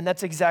him. And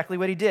that's exactly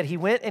what he did. He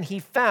went and he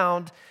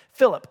found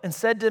Philip and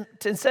said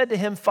to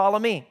him, follow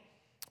me.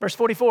 Verse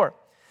 44.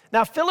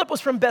 Now, Philip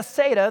was from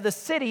Bethsaida, the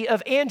city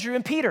of Andrew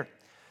and Peter.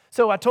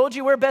 So I told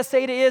you where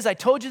Bethsaida is. I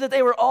told you that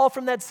they were all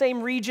from that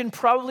same region,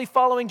 probably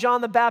following John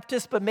the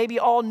Baptist, but maybe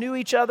all knew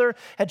each other,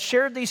 had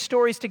shared these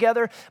stories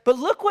together. But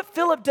look what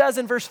Philip does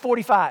in verse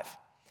 45.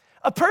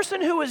 A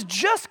person who was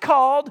just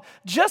called,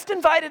 just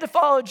invited to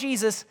follow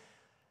Jesus,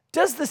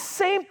 does the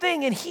same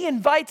thing, and he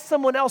invites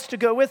someone else to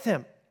go with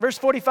him. Verse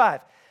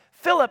 45.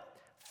 Philip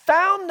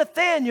found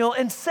Nathanael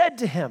and said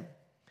to him,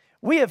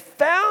 we have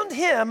found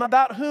him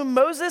about whom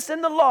Moses in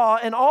the law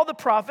and all the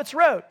prophets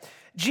wrote,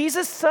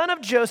 Jesus, son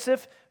of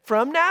Joseph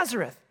from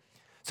Nazareth.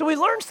 So we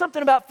learned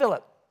something about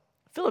Philip.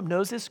 Philip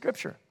knows his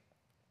scripture,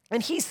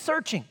 and he's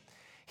searching.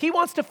 He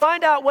wants to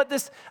find out what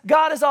this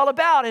God is all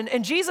about.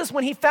 And Jesus,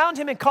 when he found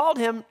him and called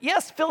him,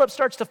 yes, Philip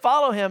starts to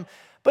follow him,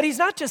 but he's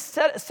not just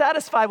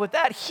satisfied with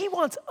that. He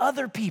wants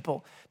other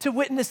people to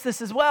witness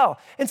this as well.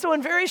 And so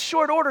in very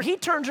short order, he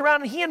turns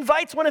around and he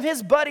invites one of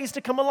his buddies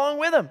to come along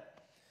with him.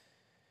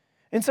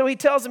 And so he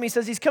tells him, he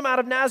says, he's come out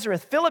of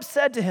Nazareth. Philip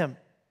said to him,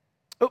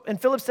 Oh, and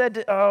Philip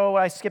said,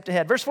 I skipped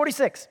ahead. Verse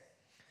 46.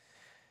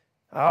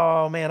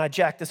 Oh, man, I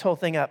jacked this whole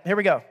thing up. Here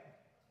we go.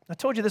 I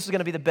told you this was going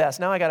to be the best.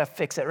 Now I got to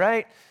fix it,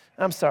 right?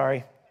 I'm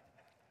sorry.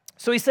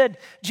 So he said,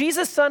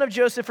 Jesus, son of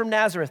Joseph from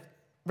Nazareth.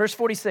 Verse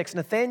 46,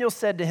 Nathanael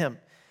said to him,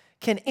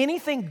 can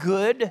anything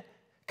good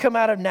come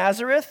out of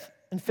Nazareth?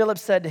 And Philip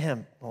said to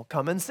him, well,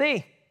 come and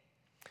see.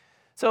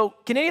 So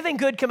can anything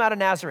good come out of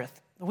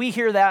Nazareth? We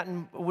hear that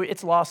and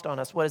it's lost on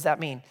us. What does that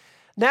mean?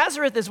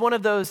 Nazareth is one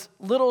of those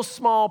little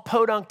small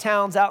podunk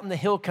towns out in the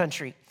hill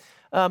country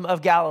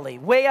of Galilee,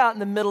 way out in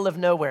the middle of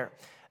nowhere.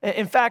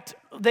 In fact,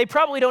 they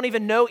probably don't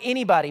even know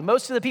anybody.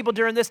 Most of the people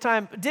during this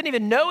time didn't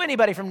even know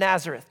anybody from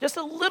Nazareth, just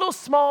a little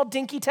small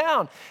dinky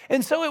town.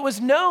 And so it was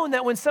known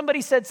that when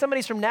somebody said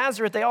somebody's from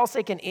Nazareth, they all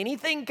say, can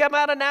anything come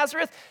out of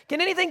Nazareth?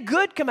 Can anything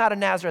good come out of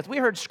Nazareth? We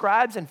heard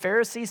scribes and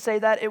Pharisees say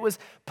that. It was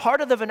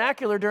part of the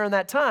vernacular during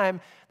that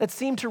time that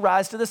seemed to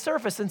rise to the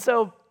surface. And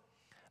so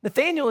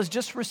Nathanael is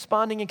just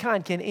responding in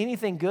kind. Can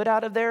anything good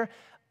out of there?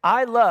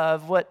 I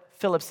love what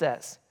Philip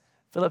says.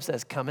 Philip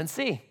says, come and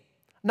see.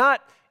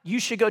 Not, you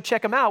should go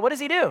check him out. What does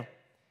he do?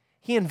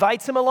 He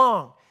invites him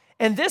along.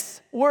 And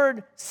this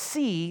word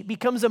see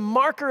becomes a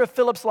marker of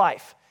Philip's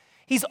life.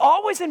 He's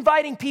always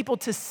inviting people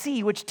to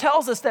see, which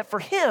tells us that for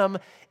him,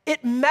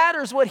 it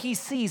matters what he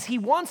sees. He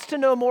wants to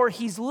know more.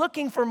 He's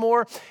looking for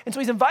more. And so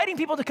he's inviting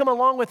people to come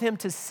along with him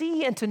to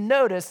see and to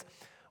notice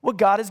what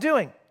God is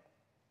doing.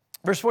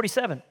 Verse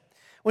 47.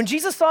 When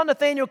Jesus saw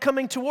Nathanael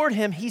coming toward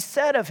him, he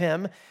said of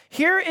him,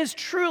 here is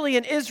truly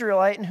an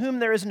Israelite in whom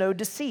there is no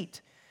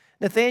deceit.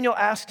 Nathanael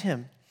asked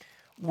him,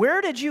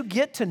 where did you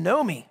get to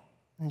know me?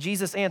 And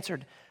Jesus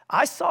answered,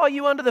 I saw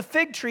you under the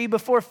fig tree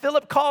before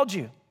Philip called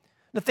you.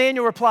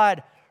 Nathanael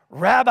replied,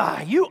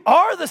 Rabbi, you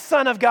are the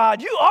Son of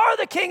God. You are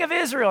the King of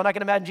Israel. And I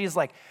can imagine Jesus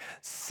like,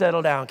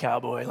 settle down,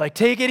 cowboy. Like,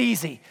 take it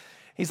easy.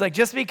 He's like,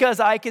 just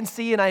because I can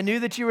see and I knew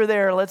that you were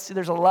there,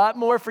 there's a lot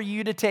more for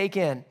you to take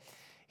in.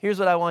 Here's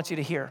what I want you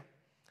to hear.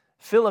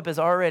 Philip has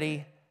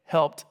already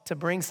helped to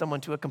bring someone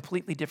to a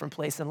completely different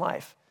place in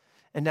life.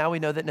 And now we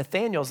know that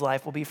Nathanael's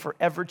life will be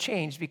forever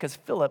changed because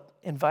Philip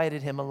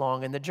invited him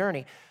along in the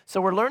journey.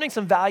 So we're learning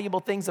some valuable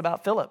things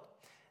about Philip.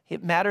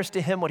 It matters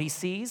to him what he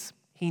sees.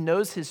 He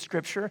knows his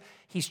scripture.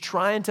 He's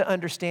trying to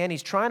understand.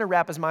 He's trying to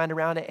wrap his mind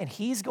around it. And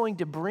he's going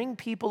to bring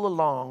people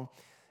along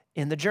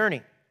in the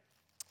journey.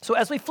 So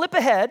as we flip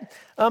ahead,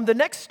 the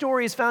next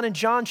story is found in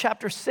John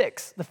chapter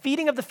 6, the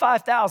feeding of the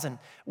 5,000,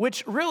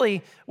 which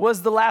really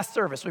was the last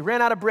service. We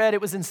ran out of bread.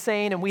 It was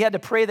insane, and we had to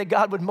pray that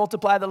God would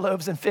multiply the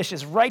loaves and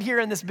fishes right here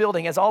in this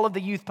building as all of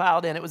the youth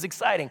piled in. It was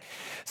exciting.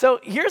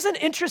 So here's an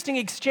interesting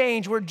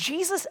exchange where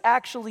Jesus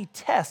actually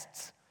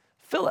tests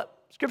Philip.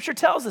 Scripture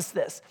tells us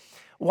this.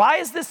 Why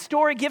is this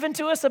story given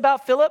to us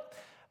about Philip?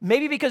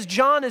 Maybe because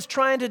John is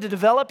trying to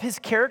develop his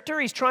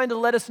character. He's trying to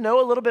let us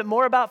know a little bit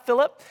more about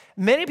Philip.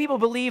 Many people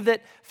believe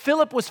that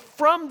Philip was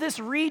from this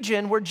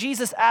region where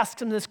Jesus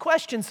asked him this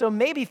question. So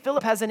maybe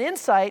Philip has an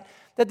insight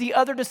that the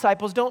other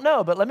disciples don't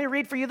know. But let me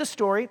read for you the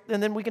story,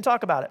 and then we can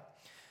talk about it.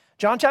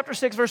 John chapter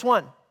 6, verse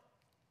 1.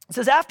 It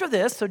says, after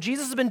this, so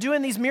Jesus has been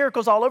doing these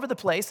miracles all over the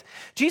place.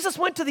 Jesus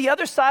went to the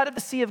other side of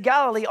the Sea of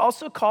Galilee,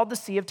 also called the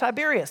Sea of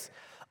Tiberias.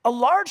 A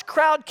large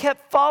crowd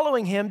kept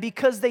following him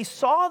because they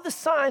saw the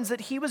signs that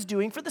he was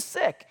doing for the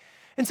sick.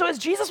 And so as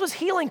Jesus was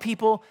healing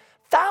people,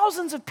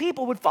 thousands of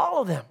people would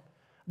follow them.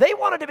 They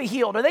wanted to be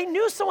healed, or they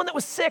knew someone that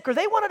was sick, or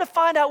they wanted to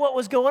find out what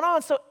was going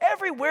on. So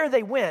everywhere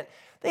they went,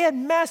 they had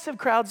massive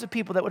crowds of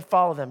people that would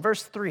follow them.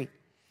 Verse 3,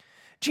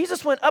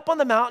 Jesus went up on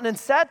the mountain and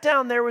sat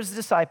down there with his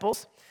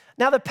disciples.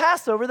 Now the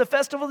Passover, the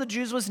festival of the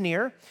Jews, was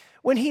near.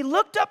 When he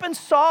looked up and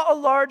saw a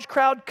large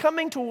crowd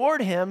coming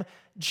toward him,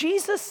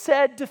 Jesus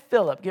said to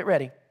Philip, get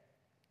ready,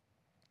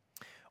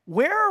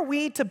 where are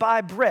we to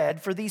buy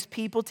bread for these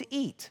people to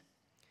eat?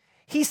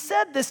 He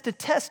said this to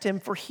test him,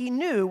 for he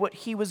knew what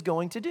he was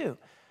going to do.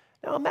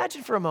 Now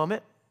imagine for a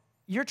moment,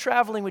 you're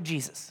traveling with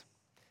Jesus.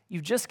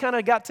 You've just kind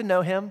of got to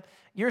know him.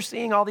 You're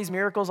seeing all these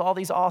miracles, all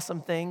these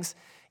awesome things.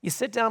 You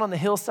sit down on the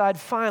hillside.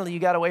 Finally, you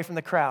got away from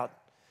the crowd.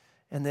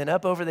 And then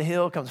up over the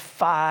hill comes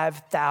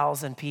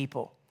 5,000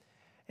 people.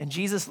 And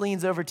Jesus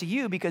leans over to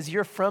you because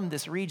you're from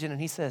this region,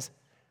 and he says,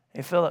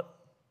 hey, Philip,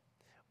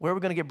 where are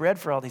we going to get bread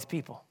for all these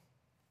people?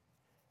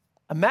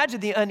 Imagine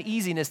the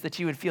uneasiness that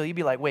you would feel. You'd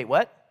be like, wait,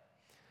 what?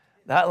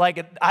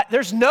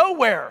 There's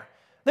nowhere.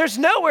 There's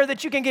nowhere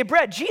that you can get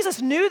bread. Jesus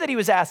knew that he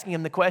was asking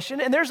him the question,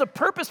 and there's a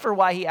purpose for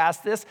why he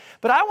asked this,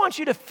 but I want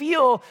you to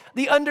feel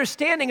the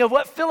understanding of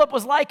what Philip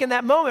was like in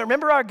that moment.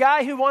 Remember our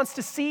guy who wants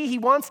to see, he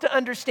wants to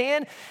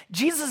understand?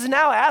 Jesus is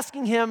now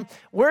asking him,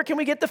 where can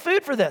we get the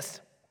food for this?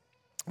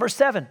 Verse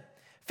 7,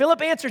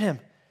 Philip answered him,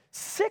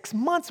 6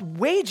 months'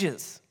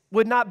 wages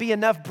would not be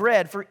enough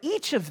bread for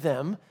each of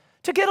them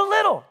to get a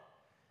little.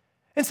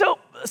 And so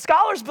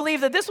scholars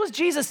believe that this was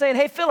Jesus saying,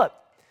 hey, Philip,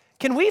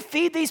 can we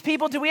feed these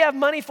people? Do we have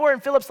money for it?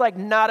 And Philip's like,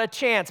 not a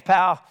chance,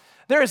 pal.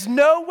 There is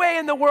no way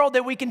in the world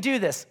that we can do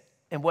this.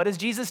 And what does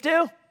Jesus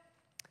do?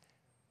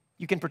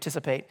 You can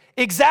participate.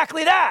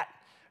 Exactly that.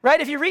 right?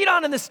 If you read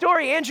on in the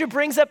story, Andrew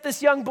brings up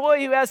this young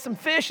boy who has some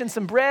fish and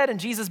some bread, and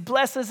Jesus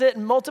blesses it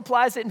and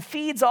multiplies it and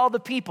feeds all the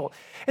people.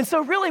 And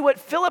so really what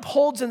Philip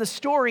holds in the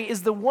story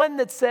is the one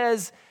that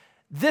says,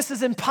 this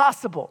is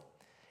impossible.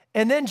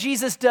 And then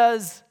Jesus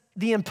does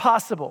the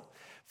impossible.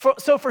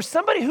 So for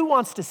somebody who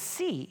wants to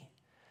see,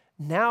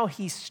 now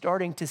he's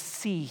starting to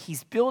see.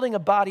 He's building a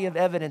body of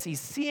evidence.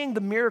 He's seeing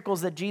the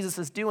miracles that Jesus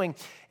is doing,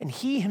 and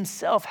he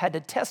himself had to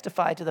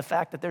testify to the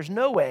fact that there's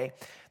no way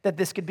that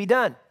this could be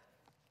done.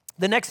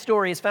 The next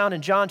story is found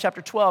in John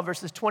chapter 12,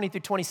 verses 20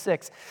 through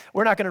 26.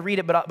 We're not going to read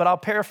it, but I'll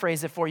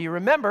paraphrase it for you.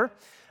 Remember,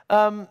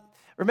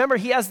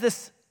 he has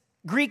this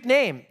Greek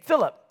name,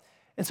 Philip.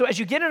 And so as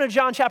you get into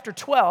John chapter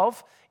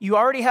 12, you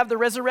already have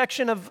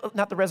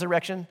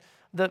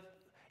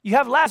you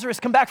have Lazarus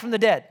come back from the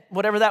dead,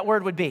 whatever that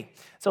word would be.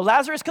 So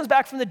Lazarus comes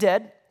back from the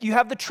dead. You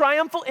have the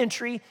triumphal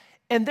entry,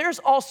 and there's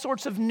all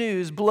sorts of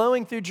news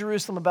blowing through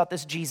Jerusalem about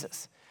this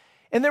Jesus.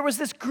 And there was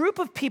this group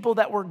of people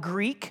that were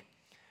Greek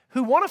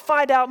who want to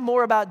find out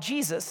more about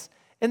Jesus,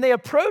 and they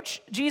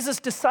approach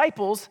Jesus'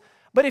 disciples.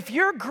 But if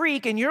you're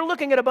Greek and you're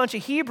looking at a bunch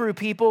of Hebrew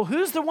people,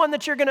 who's the one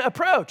that you're going to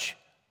approach?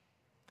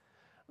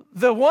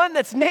 The one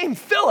that's named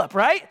Philip,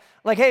 right?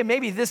 Like, hey,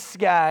 maybe this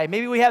guy,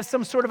 maybe we have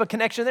some sort of a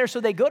connection there. So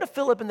they go to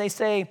Philip and they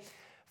say,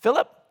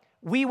 Philip,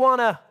 we want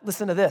to,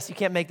 listen to this, you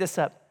can't make this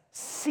up,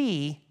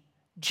 see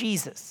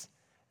Jesus.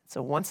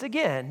 So once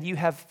again, you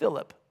have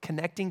Philip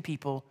connecting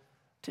people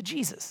to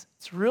Jesus.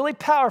 It's really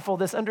powerful,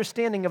 this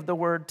understanding of the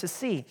word to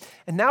see.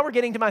 And now we're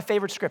getting to my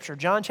favorite scripture,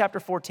 John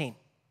chapter 14.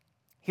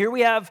 Here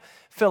we have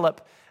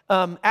Philip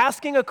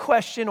asking a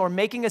question or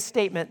making a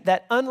statement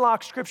that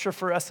unlocks scripture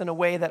for us in a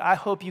way that I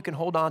hope you can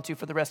hold on to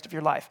for the rest of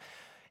your life.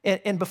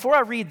 And before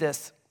I read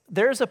this,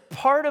 there's a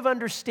part of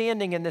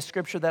understanding in this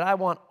scripture that I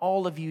want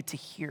all of you to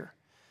hear.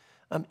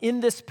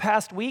 In this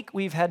past week,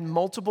 we've had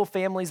multiple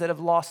families that have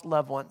lost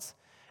loved ones.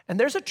 And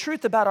there's a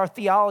truth about our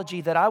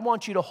theology that I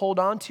want you to hold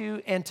on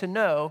to and to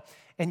know,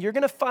 and you're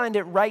going to find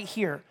it right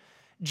here.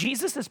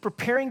 Jesus is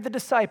preparing the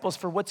disciples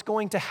for what's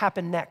going to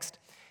happen next.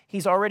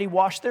 He's already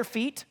washed their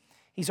feet.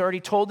 He's already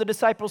told the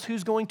disciples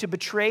who's going to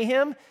betray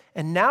him,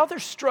 and now they're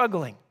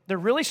struggling. They're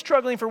really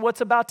struggling for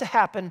what's about to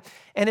happen,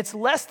 and it's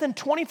less than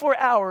 24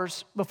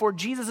 hours before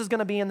Jesus is going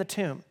to be in the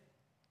tomb.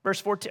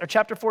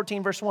 Chapter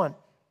 14, verse 1.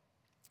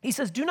 He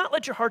says, do not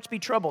let your hearts be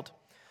troubled.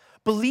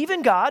 Believe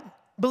in God,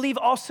 believe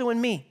also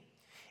in me.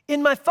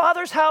 In my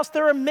Father's house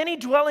there are many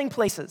dwelling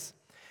places.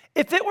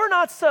 If it were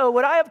not so,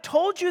 would I have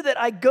told you that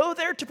I go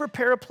there to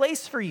prepare a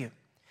place for you?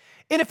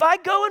 And if I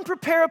go and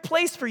prepare a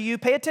place for you,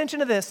 pay attention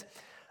to this,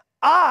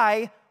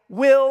 I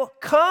will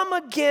come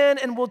again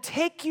and will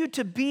take you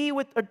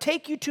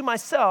to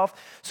myself,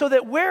 so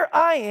that where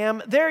I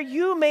am, there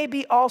you may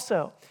be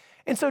also.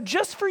 And so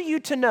just for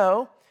you to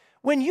know,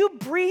 when you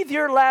breathe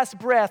your last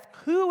breath,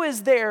 who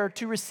is there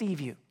to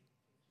receive you?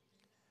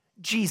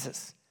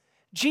 Jesus.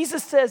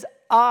 Jesus says,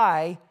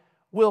 I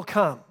will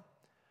come.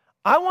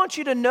 I want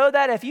you to know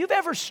that if you've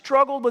ever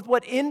struggled with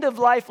what end of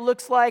life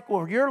looks like,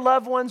 or your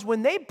loved ones,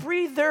 when they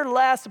breathe their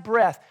last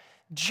breath,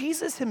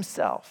 Jesus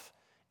himself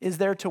is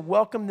there to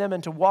welcome them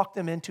and to walk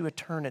them into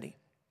eternity.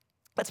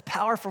 That's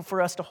powerful for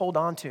us to hold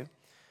on to.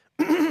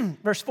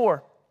 Verse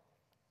 4.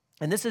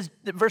 And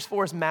verse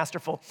 4 is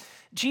masterful.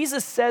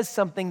 Jesus says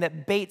something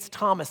that baits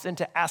Thomas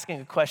into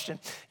asking a question.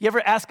 You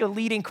ever ask a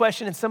leading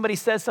question and somebody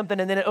says something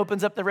and then it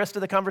opens up the rest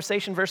of the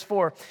conversation? Verse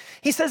 4.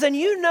 He says, and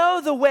you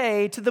know the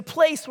way to the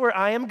place where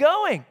I am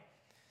going.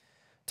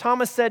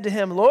 Thomas said to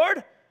him,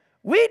 Lord,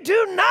 we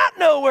do not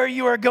know where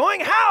you are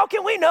going. How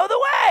can we know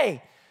the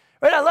way?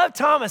 Right? I love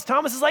Thomas.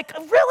 Thomas is like,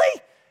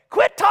 really?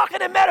 Quit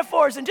talking in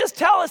metaphors and just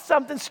tell us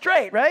something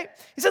straight, right?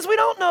 He says, we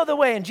don't know the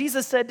way. And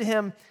Jesus said to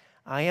him,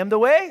 I am the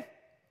way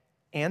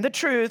and the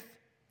truth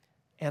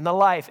and the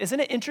life. Isn't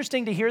it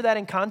interesting to hear that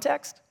in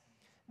context?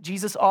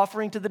 Jesus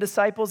offering to the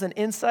disciples an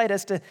insight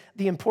as to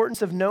the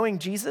importance of knowing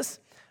Jesus.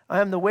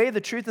 I am the way,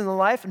 the truth, and the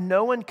life.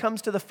 No one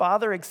comes to the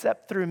Father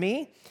except through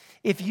me.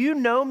 If you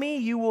know me,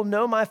 you will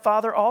know my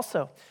Father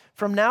also.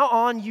 From now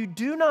on, you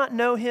do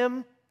know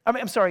him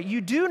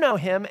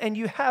and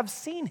you have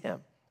seen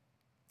him.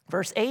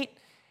 Verse 8,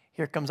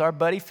 here comes our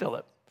buddy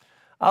Philip.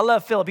 I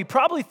love Philip. He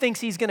probably thinks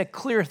he's going to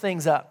clear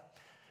things up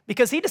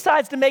because he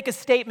decides to make a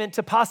statement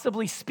to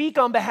possibly speak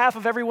on behalf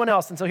of everyone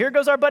else. And so here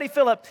goes our buddy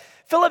Philip.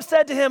 Philip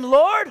said to him,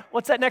 Lord,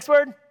 what's that next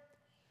word?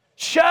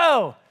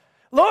 Show.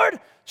 Lord,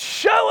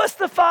 show us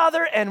the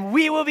Father and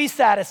we will be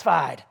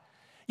satisfied.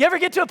 You ever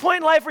get to a point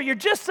in life where you're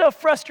just so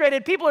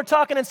frustrated, people are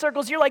talking in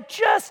circles, you're like,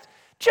 just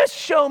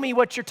show me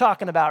what you're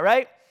talking about,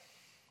 right?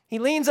 He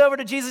leans over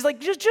to Jesus, like,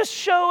 just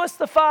show us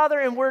the Father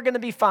and we're going to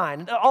be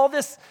fine. All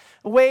this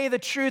way, the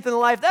truth, and the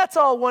life, that's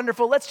all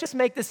wonderful. Let's just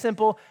make this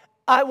simple.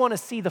 I want to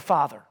see the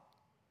Father.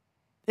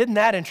 Isn't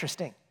that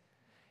interesting?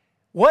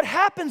 What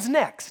happens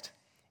next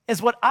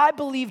is what I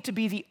believe to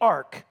be the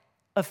arc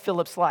of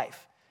Philip's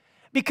life.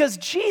 Because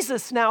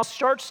Jesus now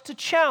starts to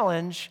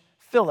challenge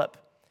Philip,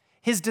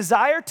 his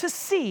desire to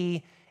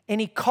see,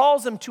 and he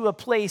calls him to a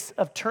place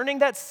of turning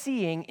that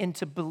seeing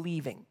into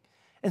believing.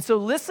 And so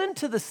listen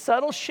to the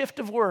subtle shift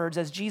of words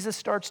as Jesus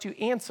starts to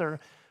answer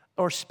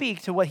or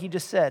speak to what he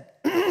just said.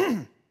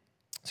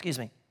 Excuse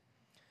me.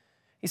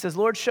 He says,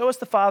 Lord, show us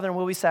the Father and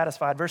we'll be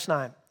satisfied. Verse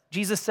 9,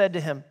 Jesus said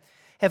to him,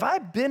 have I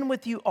been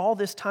with you all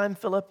this time,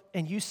 Philip,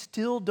 and you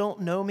still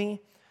don't know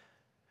me?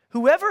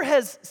 Whoever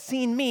has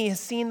seen me has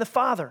seen the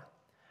Father.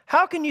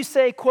 How can you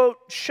say, quote,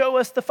 show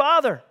us the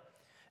Father?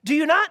 Do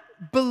you not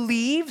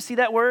believe, see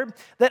that word,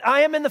 that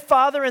I am in the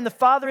Father and the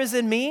Father is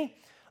in me?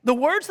 The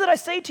words that I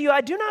say to you,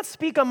 I do not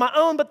speak on my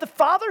own, but the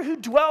Father who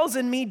dwells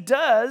in me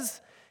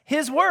does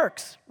his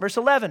works. Verse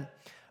 11,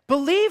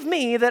 believe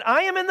me that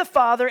I am in the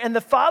Father and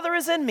the Father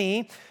is in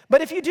me,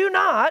 but if you do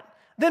not,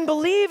 then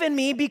believe in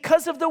me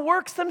because of the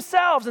works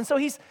themselves. And so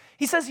he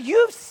says,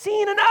 you've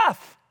seen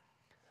enough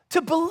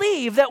to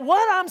believe that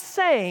what I'm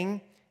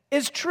saying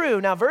is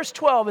true. Now, verse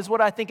 12 is what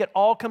I think it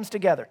all comes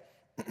together.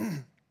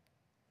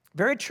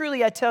 Very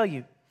truly, I tell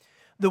you,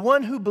 the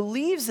one who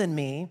believes in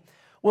me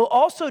will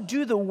also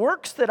do the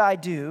works that I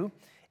do,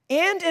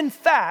 and in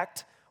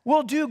fact,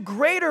 will do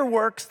greater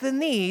works than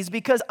these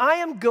because I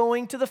am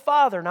going to the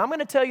Father. Now, I'm going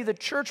to tell you the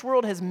church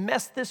world has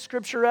messed this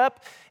scripture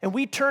up, and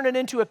we turn it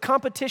into a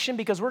competition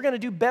because we're going to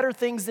do better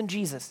things than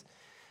Jesus.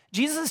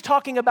 Jesus is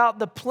talking about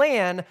the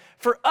plan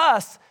for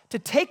us to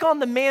take on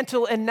the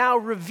mantle and now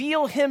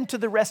reveal him to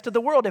the rest of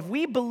the world. If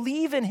we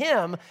believe in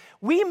him,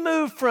 we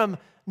move from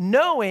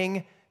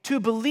knowing to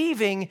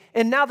believing,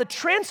 and now the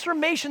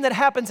transformation that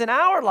happens in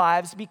our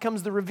lives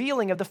becomes the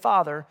revealing of the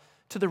Father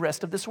to the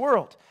rest of this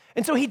world.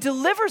 And so he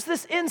delivers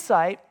this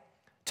insight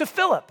to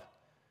Philip.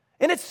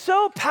 And it's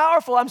so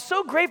powerful. I'm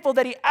so grateful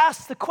that he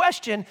asks the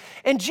question,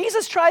 and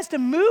Jesus tries to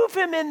move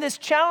him in this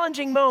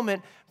challenging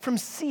moment from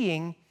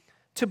seeing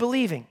to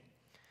believing.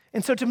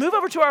 And so to move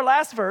over to our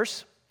last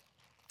verse,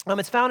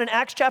 it's found in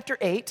Acts chapter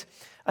 8.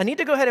 I need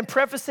to go ahead and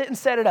preface it and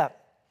set it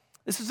up.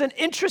 This is an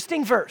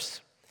interesting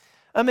verse.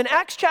 In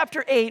Acts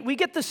chapter 8, we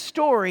get the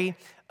story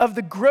of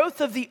the growth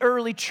of the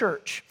early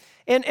church.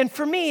 And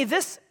for me,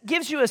 this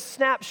gives you a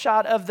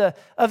snapshot of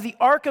the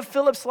arc of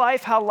Philip's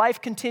life, how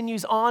life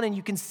continues on, and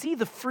you can see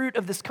the fruit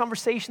of this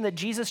conversation that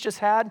Jesus just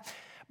had.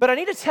 But I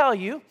need to tell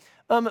you,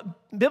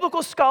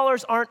 biblical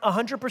scholars aren't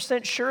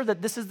 100% sure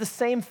that this is the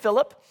same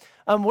Philip.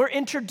 We're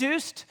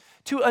introduced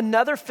to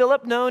another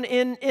Philip known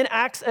in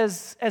Acts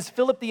as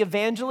Philip the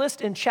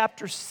evangelist in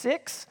chapter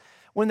 6.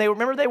 When they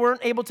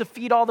weren't able to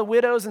feed all the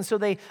widows, and so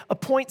they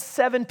appoint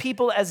 7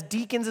 people as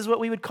deacons, is what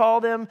we would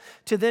call them,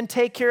 to then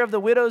take care of the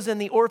widows and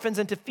the orphans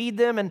and to feed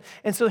them.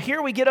 And so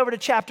here we get over to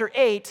chapter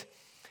 8.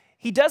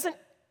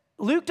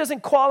 Luke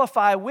doesn't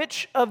qualify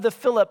which of the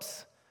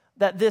Philips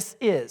that this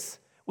is.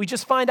 We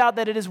just find out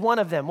that it is one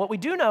of them. What we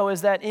do know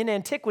is that in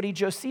antiquity,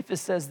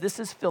 Josephus says this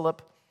is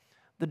Philip,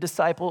 the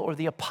disciple or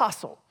the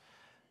apostle.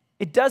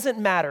 It doesn't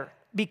matter,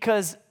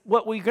 because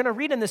what we're going to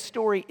read in this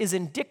story is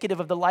indicative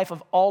of the life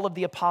of all of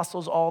the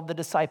apostles, all of the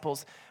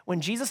disciples.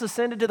 When Jesus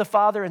ascended to the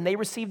Father and they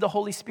received the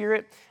Holy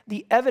Spirit,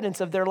 the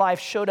evidence of their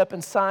life showed up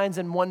in signs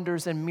and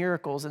wonders and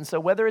miracles. And so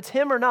whether it's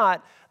him or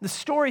not, the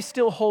story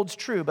still holds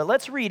true. But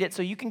let's read it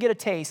so you can get a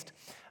taste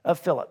of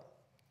Philip.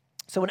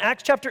 So in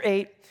Acts chapter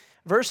 8,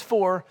 verse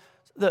 4,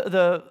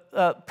 the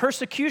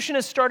persecution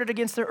has started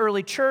against the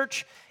early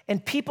church,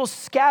 and people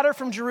scatter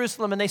from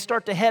Jerusalem and they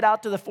start to head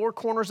out to the 4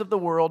 corners of the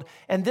world,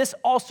 and this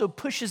also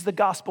pushes the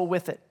gospel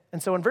with it.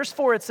 And so in verse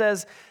 4 it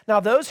says, now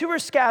those who were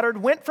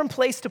scattered went from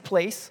place to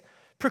place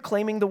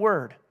proclaiming the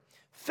word.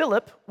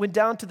 Philip went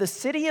down to the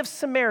city of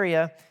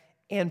Samaria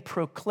and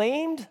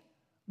proclaimed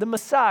the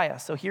Messiah.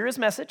 So here his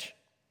message.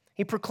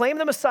 He proclaimed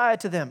the Messiah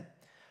to them.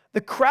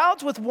 The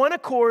crowds with one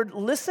accord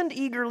listened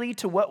eagerly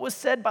to what was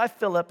said by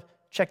Philip.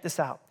 Check this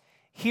out.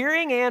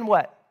 Hearing and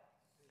what?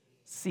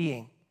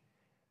 Seeing.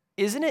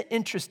 Isn't it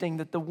interesting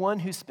that the one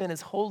who spent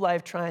his whole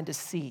life trying to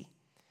see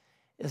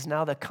is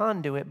now the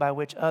conduit by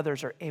which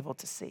others are able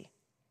to see?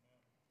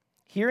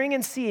 Hearing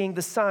and seeing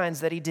the signs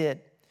that he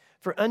did.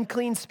 For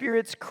unclean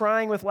spirits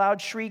crying with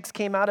loud shrieks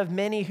came out of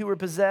many who were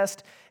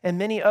possessed, and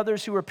many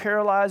others who were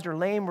paralyzed or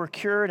lame were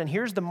cured. And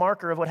here's the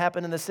marker of what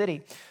happened in the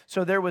city.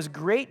 So there was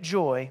great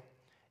joy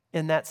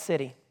in that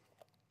city.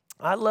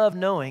 I love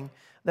knowing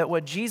that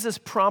what Jesus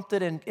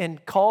prompted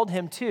and called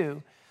him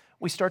to,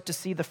 we start to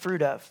see the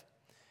fruit of.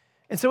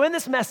 And so in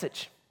this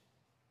message,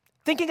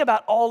 thinking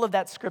about all of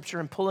that scripture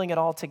and pulling it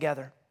all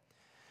together,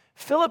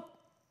 Philip,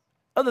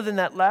 other than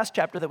that last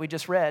chapter that we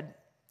just read,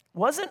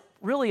 wasn't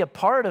really a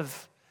part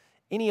of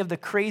any of the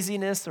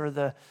craziness or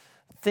the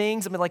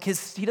things. I mean, like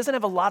he doesn't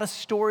have a lot of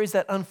stories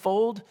that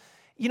unfold.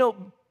 You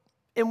know,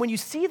 and when you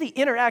see the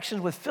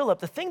interactions with Philip,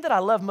 the thing that I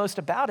love most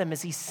about him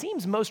is he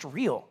seems most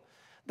real.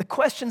 The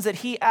questions that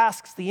he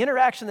asks, the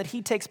interaction that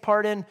he takes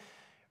part in,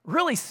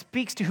 really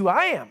speaks to who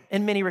I am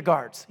in many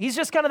regards. He's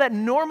just kind of that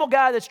normal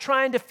guy that's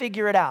trying to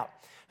figure it out,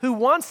 who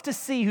wants to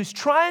see, who's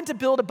trying to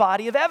build a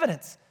body of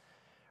evidence,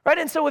 right?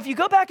 And so if you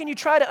go back and you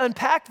try to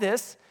unpack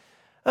this,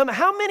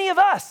 how many of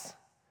us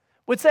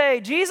would say,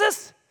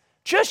 Jesus,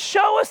 just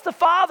show us the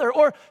Father,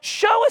 or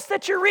show us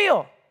that you're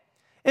real?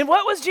 And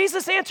what was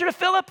Jesus' answer to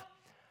Philip?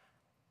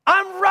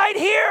 I'm right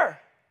here.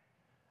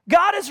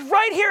 God is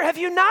right here. Have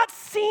you not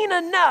seen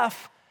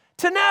enough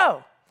to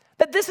know?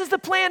 that this is the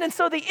plan. And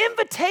so the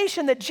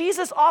invitation that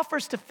Jesus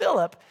offers to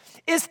Philip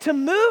is to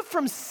move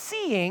from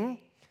seeing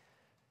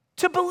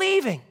to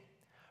believing,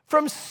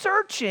 from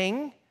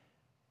searching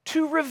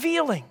to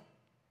revealing.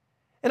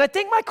 And I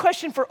think my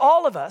question for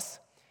all of us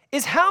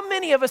is, how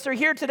many of us are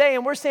here today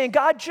and we're saying,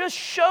 God, just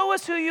show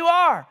us who you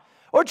are,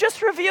 or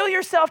just reveal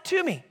yourself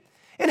to me?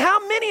 And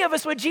how many of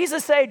us would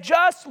Jesus say,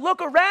 just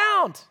look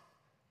around?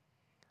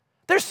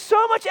 There's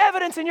so much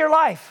evidence in your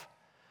life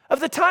of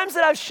the times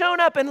that I've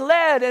shown up and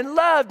led and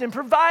loved and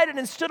provided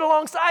and stood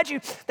alongside you,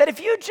 that if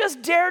you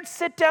just dared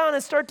sit down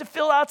and start to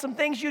fill out some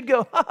things, you'd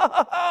go,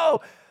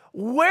 oh,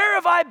 where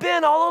have I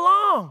been all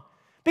along?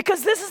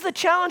 Because this is the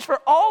challenge for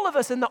all of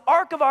us in the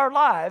arc of our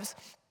lives,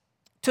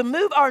 to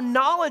move our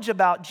knowledge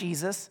about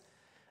Jesus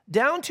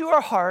down to our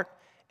heart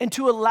and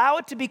to allow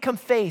it to become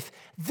faith.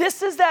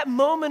 This is that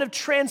moment of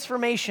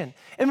transformation.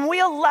 And when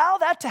we allow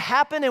that to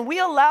happen and we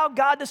allow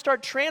God to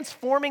start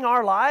transforming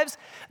our lives,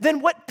 then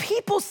what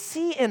people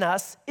see in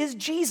us is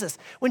Jesus.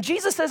 When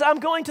Jesus says, I'm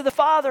going to the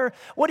Father,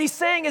 what he's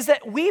saying is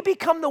that we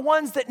become the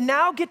ones that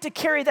now get to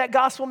carry that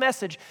gospel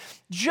message,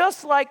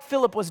 just like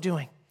Philip was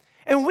doing.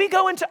 And we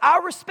go into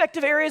our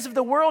respective areas of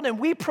the world and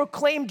we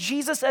proclaim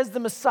Jesus as the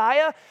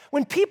Messiah.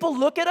 When people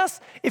look at us,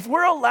 if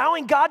we're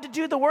allowing God to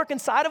do the work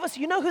inside of us,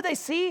 you know who they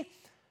see?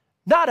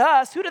 Not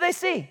us. Who do they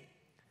see?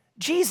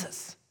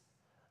 Jesus.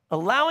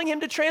 Allowing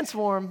him to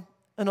transform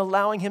and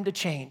allowing him to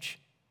change.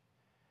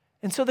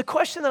 And so the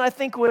question that I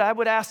think I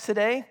would ask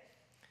today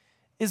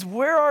is,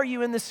 where are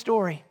you in this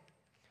story?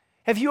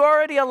 Have you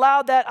already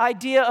allowed that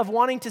idea of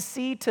wanting to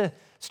see to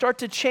start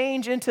to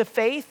change into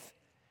faith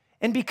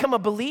and become a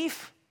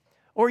belief?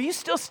 Or are you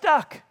still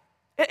stuck?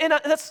 And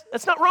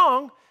that's not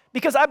wrong,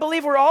 because I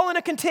believe we're all in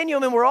a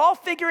continuum and we're all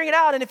figuring it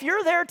out. And if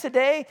you're there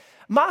today,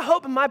 my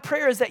hope and my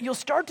prayer is that you'll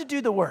start to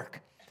do the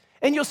work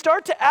and you'll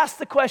start to ask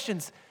the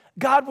questions.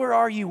 God, where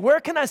are you? Where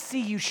can I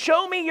see you?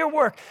 Show me your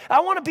work. I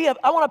want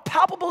a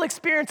palpable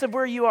experience of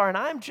where you are. And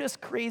I'm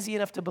just crazy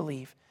enough to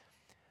believe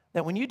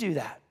that when you do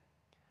that,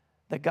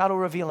 that God will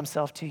reveal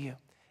himself to you.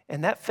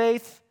 And that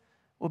faith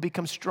will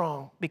become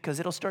strong, because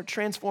it'll start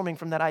transforming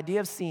from that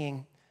idea of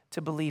seeing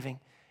to believing.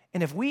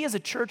 And if we as a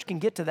church can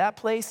get to that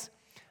place,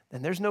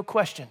 then there's no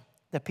question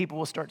that people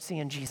will start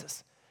seeing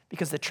Jesus,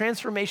 because the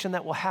transformation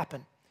that will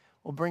happen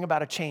will bring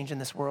about a change in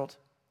this world.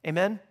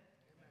 Amen?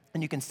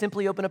 And you can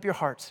simply open up your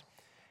hearts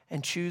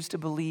and choose to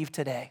believe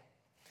today.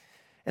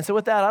 And so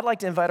with that, I'd like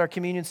to invite our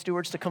communion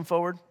stewards to come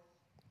forward.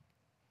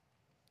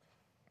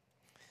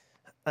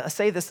 I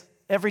say this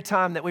every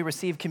time that we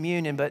receive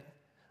communion, but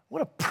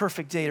what a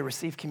perfect day to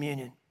receive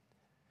communion.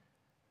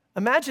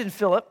 Imagine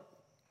Philip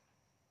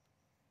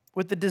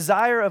with the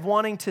desire of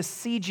wanting to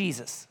see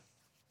Jesus.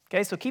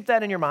 Okay, so keep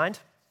that in your mind.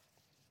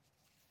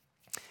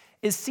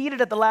 Is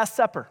seated at the Last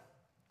Supper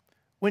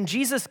when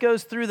Jesus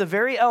goes through the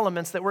very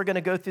elements that we're going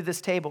to go through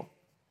this table.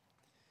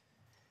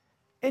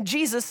 And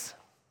Jesus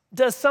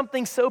does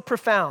something so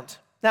profound.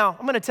 Now,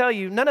 I'm going to tell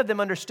you, none of them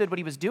understood what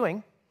he was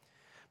doing,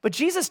 but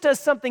Jesus does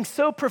something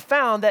so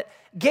profound that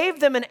gave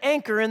them an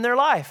anchor in their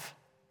life.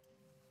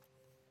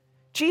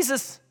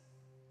 Jesus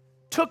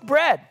took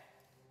bread.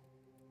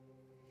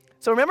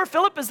 So remember,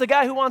 Philip is the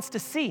guy who wants to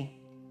see.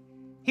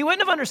 He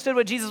wouldn't have understood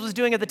what Jesus was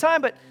doing at the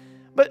time,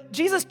 but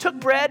Jesus took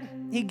bread,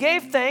 he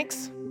gave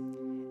thanks,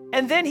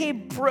 and then he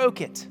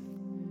broke it.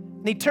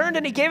 And he turned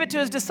and he gave it to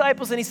his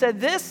disciples and he said,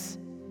 "This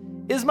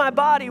is my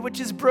body, which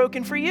is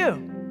broken for you."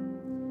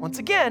 Once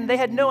again, they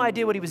had no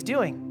idea what he was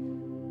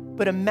doing.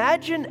 But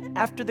imagine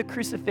after the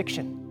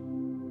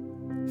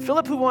crucifixion,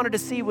 Philip, who wanted to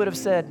see, would have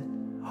said,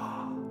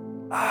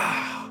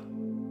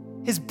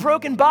 his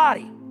broken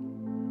body.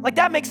 Like,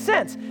 that makes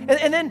sense.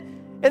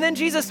 And then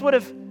Jesus would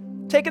have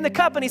taken the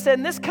cup and he said,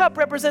 and this cup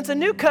represents a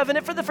new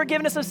covenant for the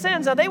forgiveness of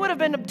sins. Now, they would have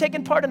been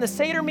taking part in the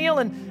Seder meal,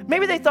 and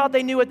maybe they thought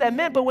they knew what that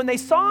meant, but when they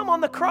saw him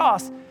on the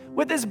cross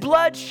with his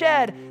blood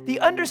shed, the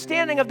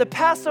understanding of the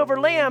Passover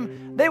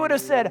lamb, they would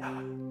have said,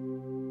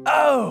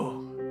 oh.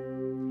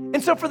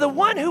 And so for the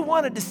one who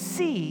wanted to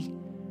see,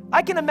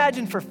 I can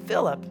imagine for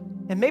Philip,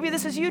 and maybe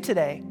this is you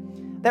today,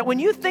 that when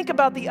you think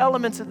about the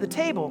elements of the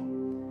table,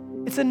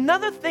 it's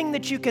another thing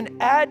that you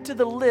can add to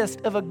the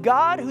list of a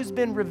God who's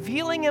been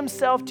revealing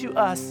himself to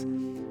us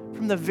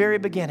from the very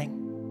beginning.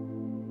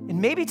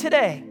 And maybe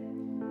today,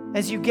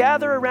 as you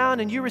gather around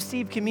and you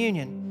receive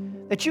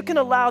communion, that you can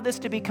allow this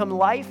to become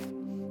life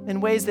in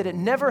ways that it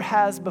never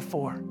has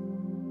before.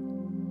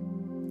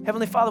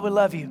 Heavenly Father, we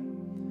love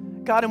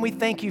you. God, and we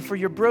thank you for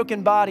your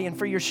broken body and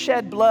for your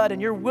shed blood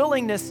and your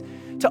willingness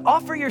to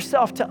offer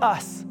yourself to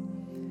us.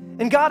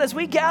 And God, as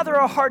we gather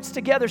our hearts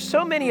together,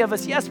 so many of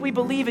us, yes, we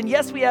believe and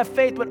yes, we have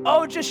faith, but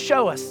oh, just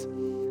show us.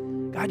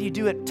 God, you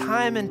do it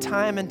time and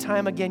time and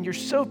time again. You're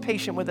so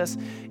patient with us.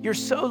 You're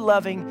so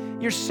loving.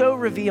 You're so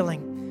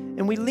revealing.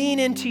 And we lean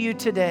into you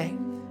today,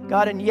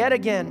 God, and yet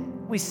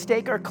again, we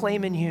stake our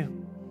claim in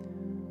you.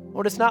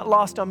 Lord, it's not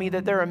lost on me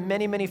that there are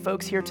many, many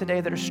folks here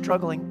today that are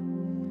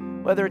struggling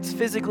whether it's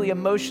physically,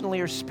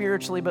 emotionally, or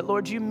spiritually. But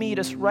Lord, you meet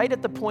us right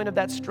at the point of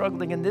that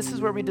struggling, and this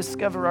is where we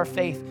discover our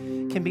faith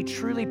can be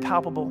truly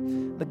palpable,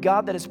 the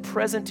God that is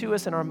present to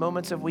us in our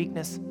moments of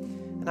weakness.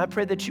 And I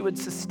pray that you would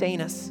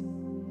sustain us,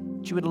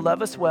 that you would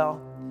love us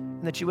well,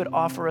 and that you would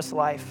offer us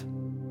life.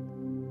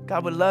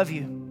 God, we love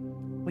you.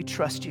 We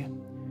trust you.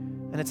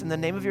 And it's in the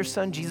name of your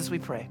Son, Jesus, we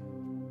pray.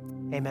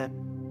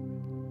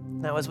 Amen.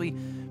 Now, as we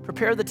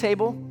prepare the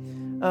table,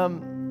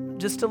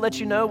 just to let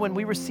you know, when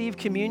we receive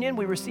communion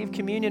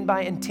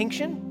by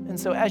intinction. And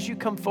so as you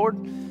come forward,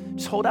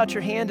 just hold out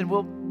your hand and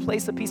we'll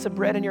place a piece of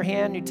bread in your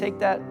hand. You take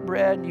that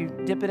bread, you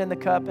dip it in the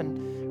cup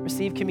and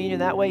receive communion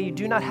that way. You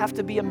do not have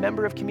to be a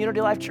member of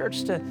Community Life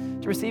Church to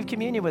receive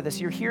communion with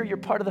us. You're here, you're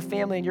part of the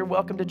family, and you're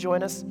welcome to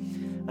join us.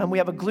 We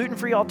have a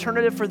gluten-free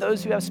alternative for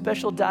those who have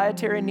special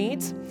dietary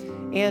needs.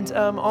 And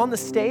on the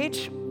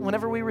stage,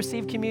 whenever we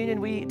receive communion,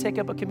 we take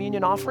up a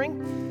communion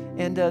offering.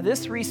 And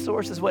this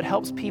resource is what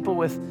helps people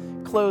with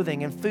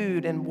clothing and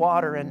food and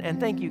water. And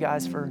thank you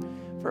guys for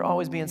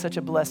always being such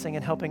a blessing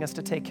and helping us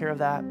to take care of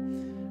that.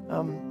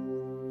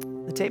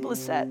 The table is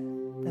set.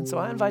 And so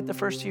I invite the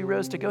first few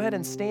rows to go ahead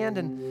and stand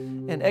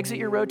and exit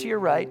your row to your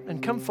right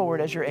and come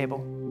forward as you're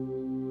able.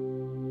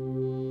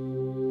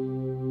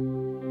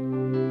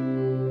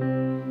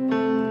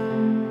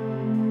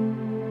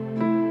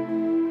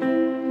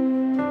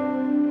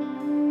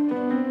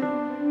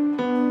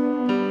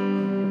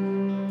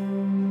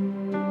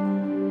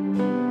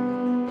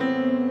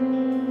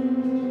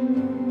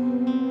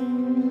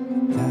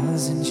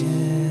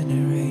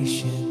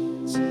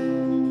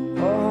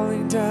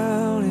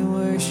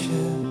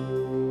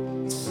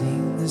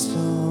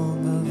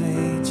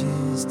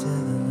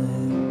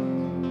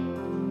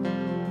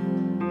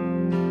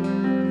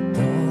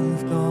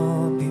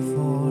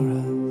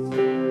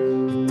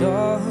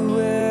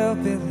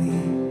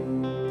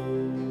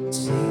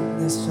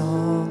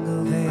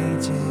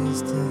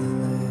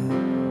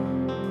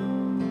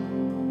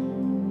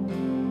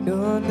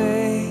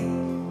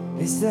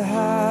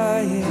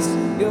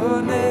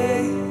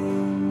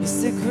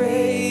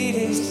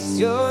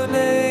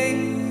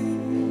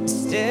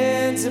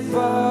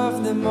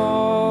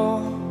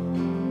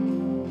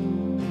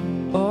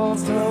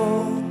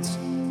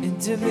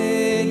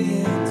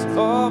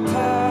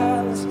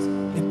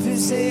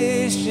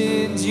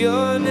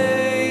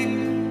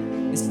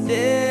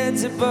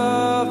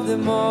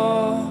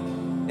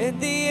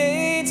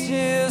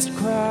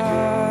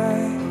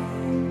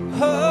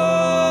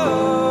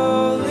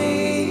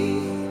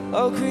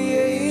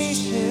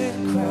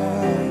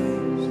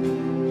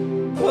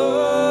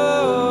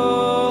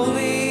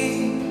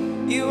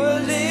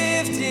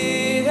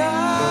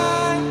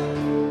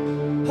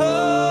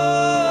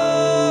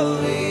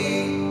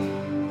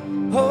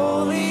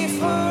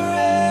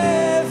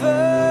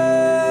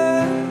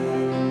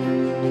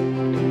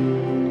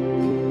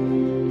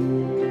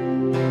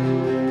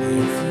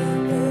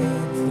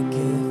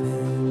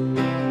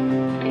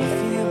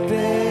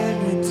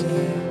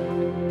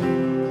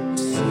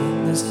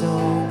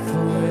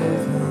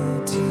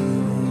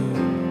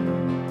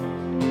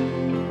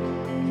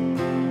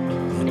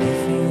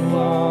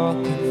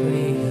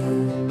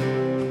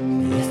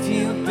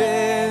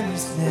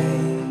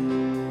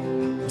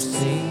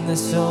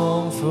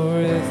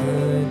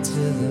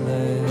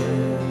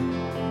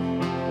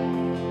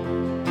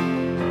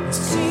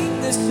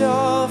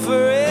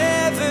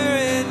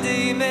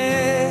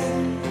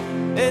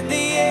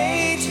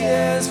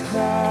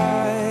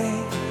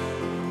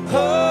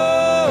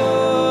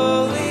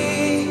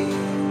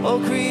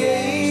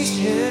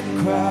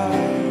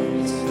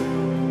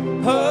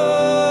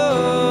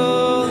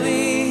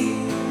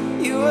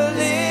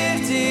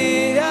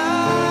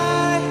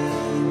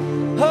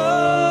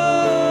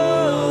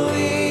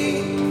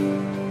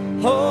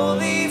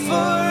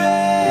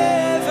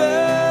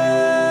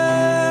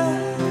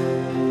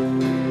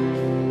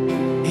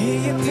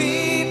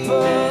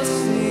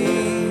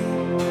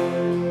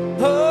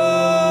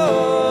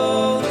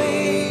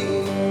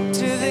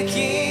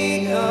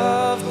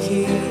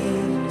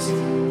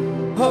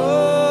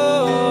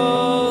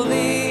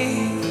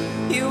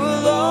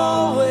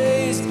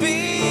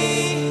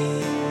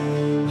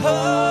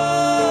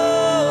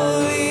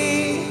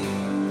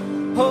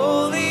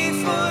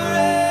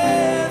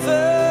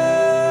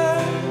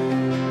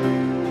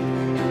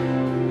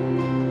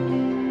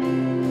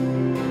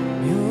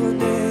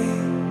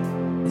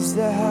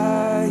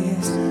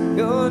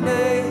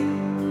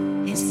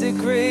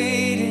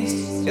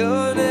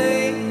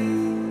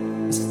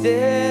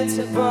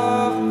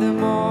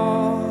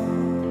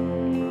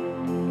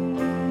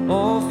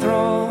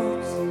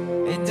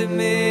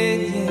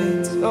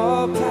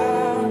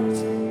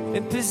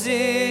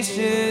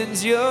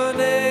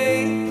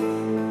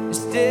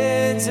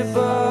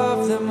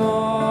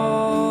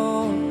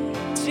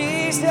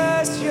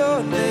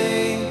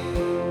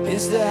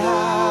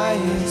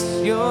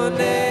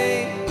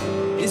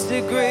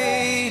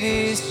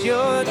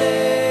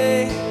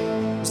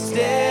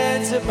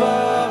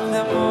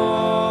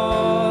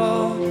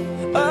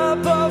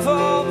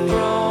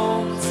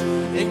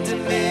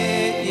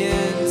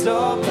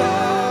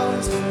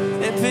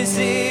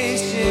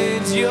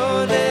 positions.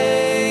 Your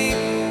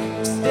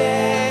name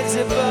stands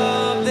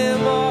above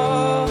them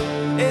all,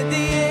 and the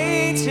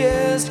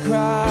angels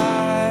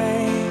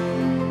cry,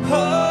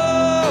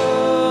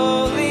 holy,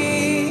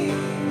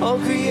 all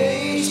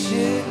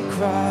creation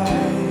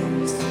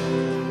cries,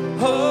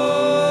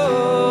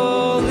 holy,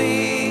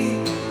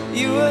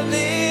 you are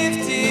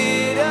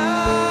lifted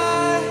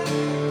high,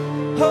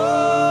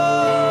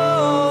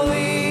 holy,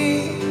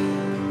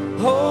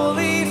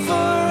 holy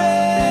forever.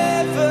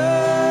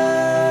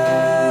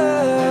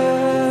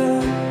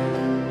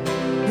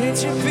 And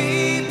your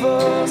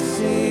people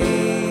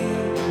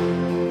sing,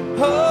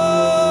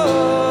 holy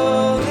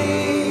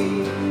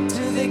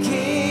to the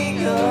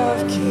King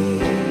of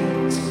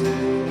Kings.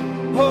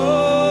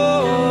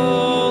 Holy,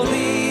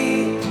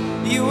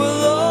 you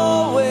will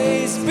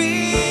always be.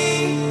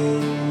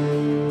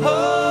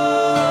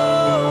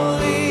 Holy,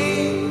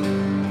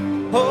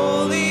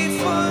 holy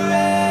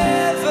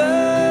forever.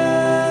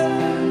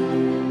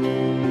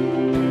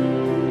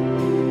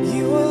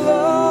 You will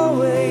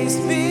always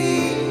be.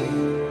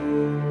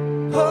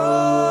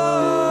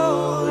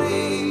 Holy,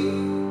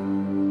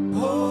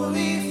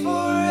 holy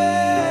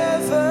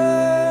forever.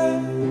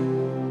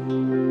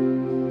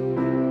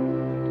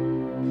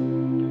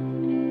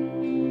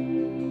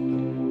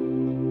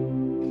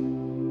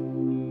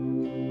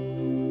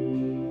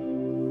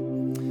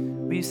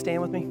 Will you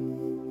stand with me?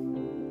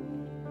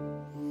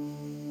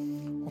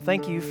 Well,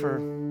 thank you for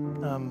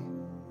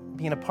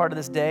being a part of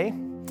this day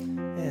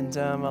and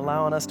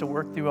allowing us to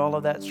work through all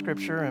of that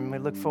scripture. And we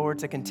look forward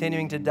to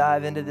continuing to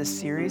dive into this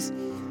series.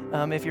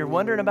 If you're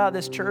wondering about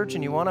this church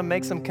and you want to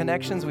make some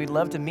connections, we'd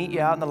love to meet you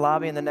out in the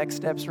lobby in the Next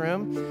Steps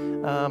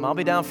room. I'll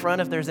be down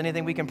front if there's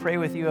anything we can pray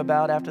with you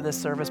about after this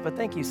service. But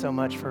thank you so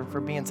much for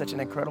being such an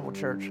incredible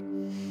church.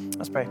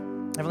 Let's pray.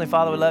 Heavenly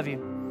Father, we love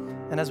you.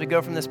 And as we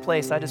go from this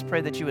place, I just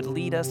pray that you would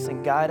lead us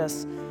and guide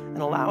us and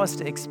allow us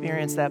to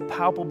experience that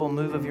palpable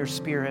move of your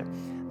Spirit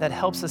that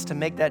helps us to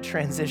make that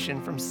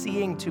transition from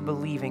seeing to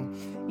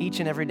believing each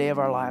and every day of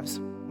our lives.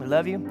 We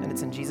love you, and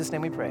it's in Jesus'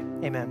 name we pray.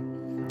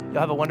 Amen. Y'all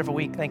have a wonderful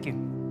week. Thank you.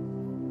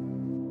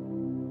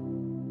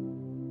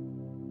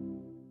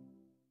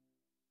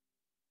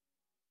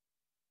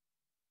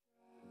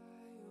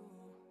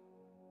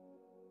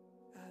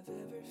 I've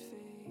ever faced.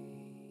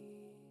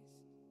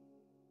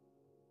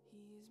 He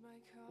is my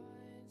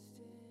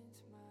constant.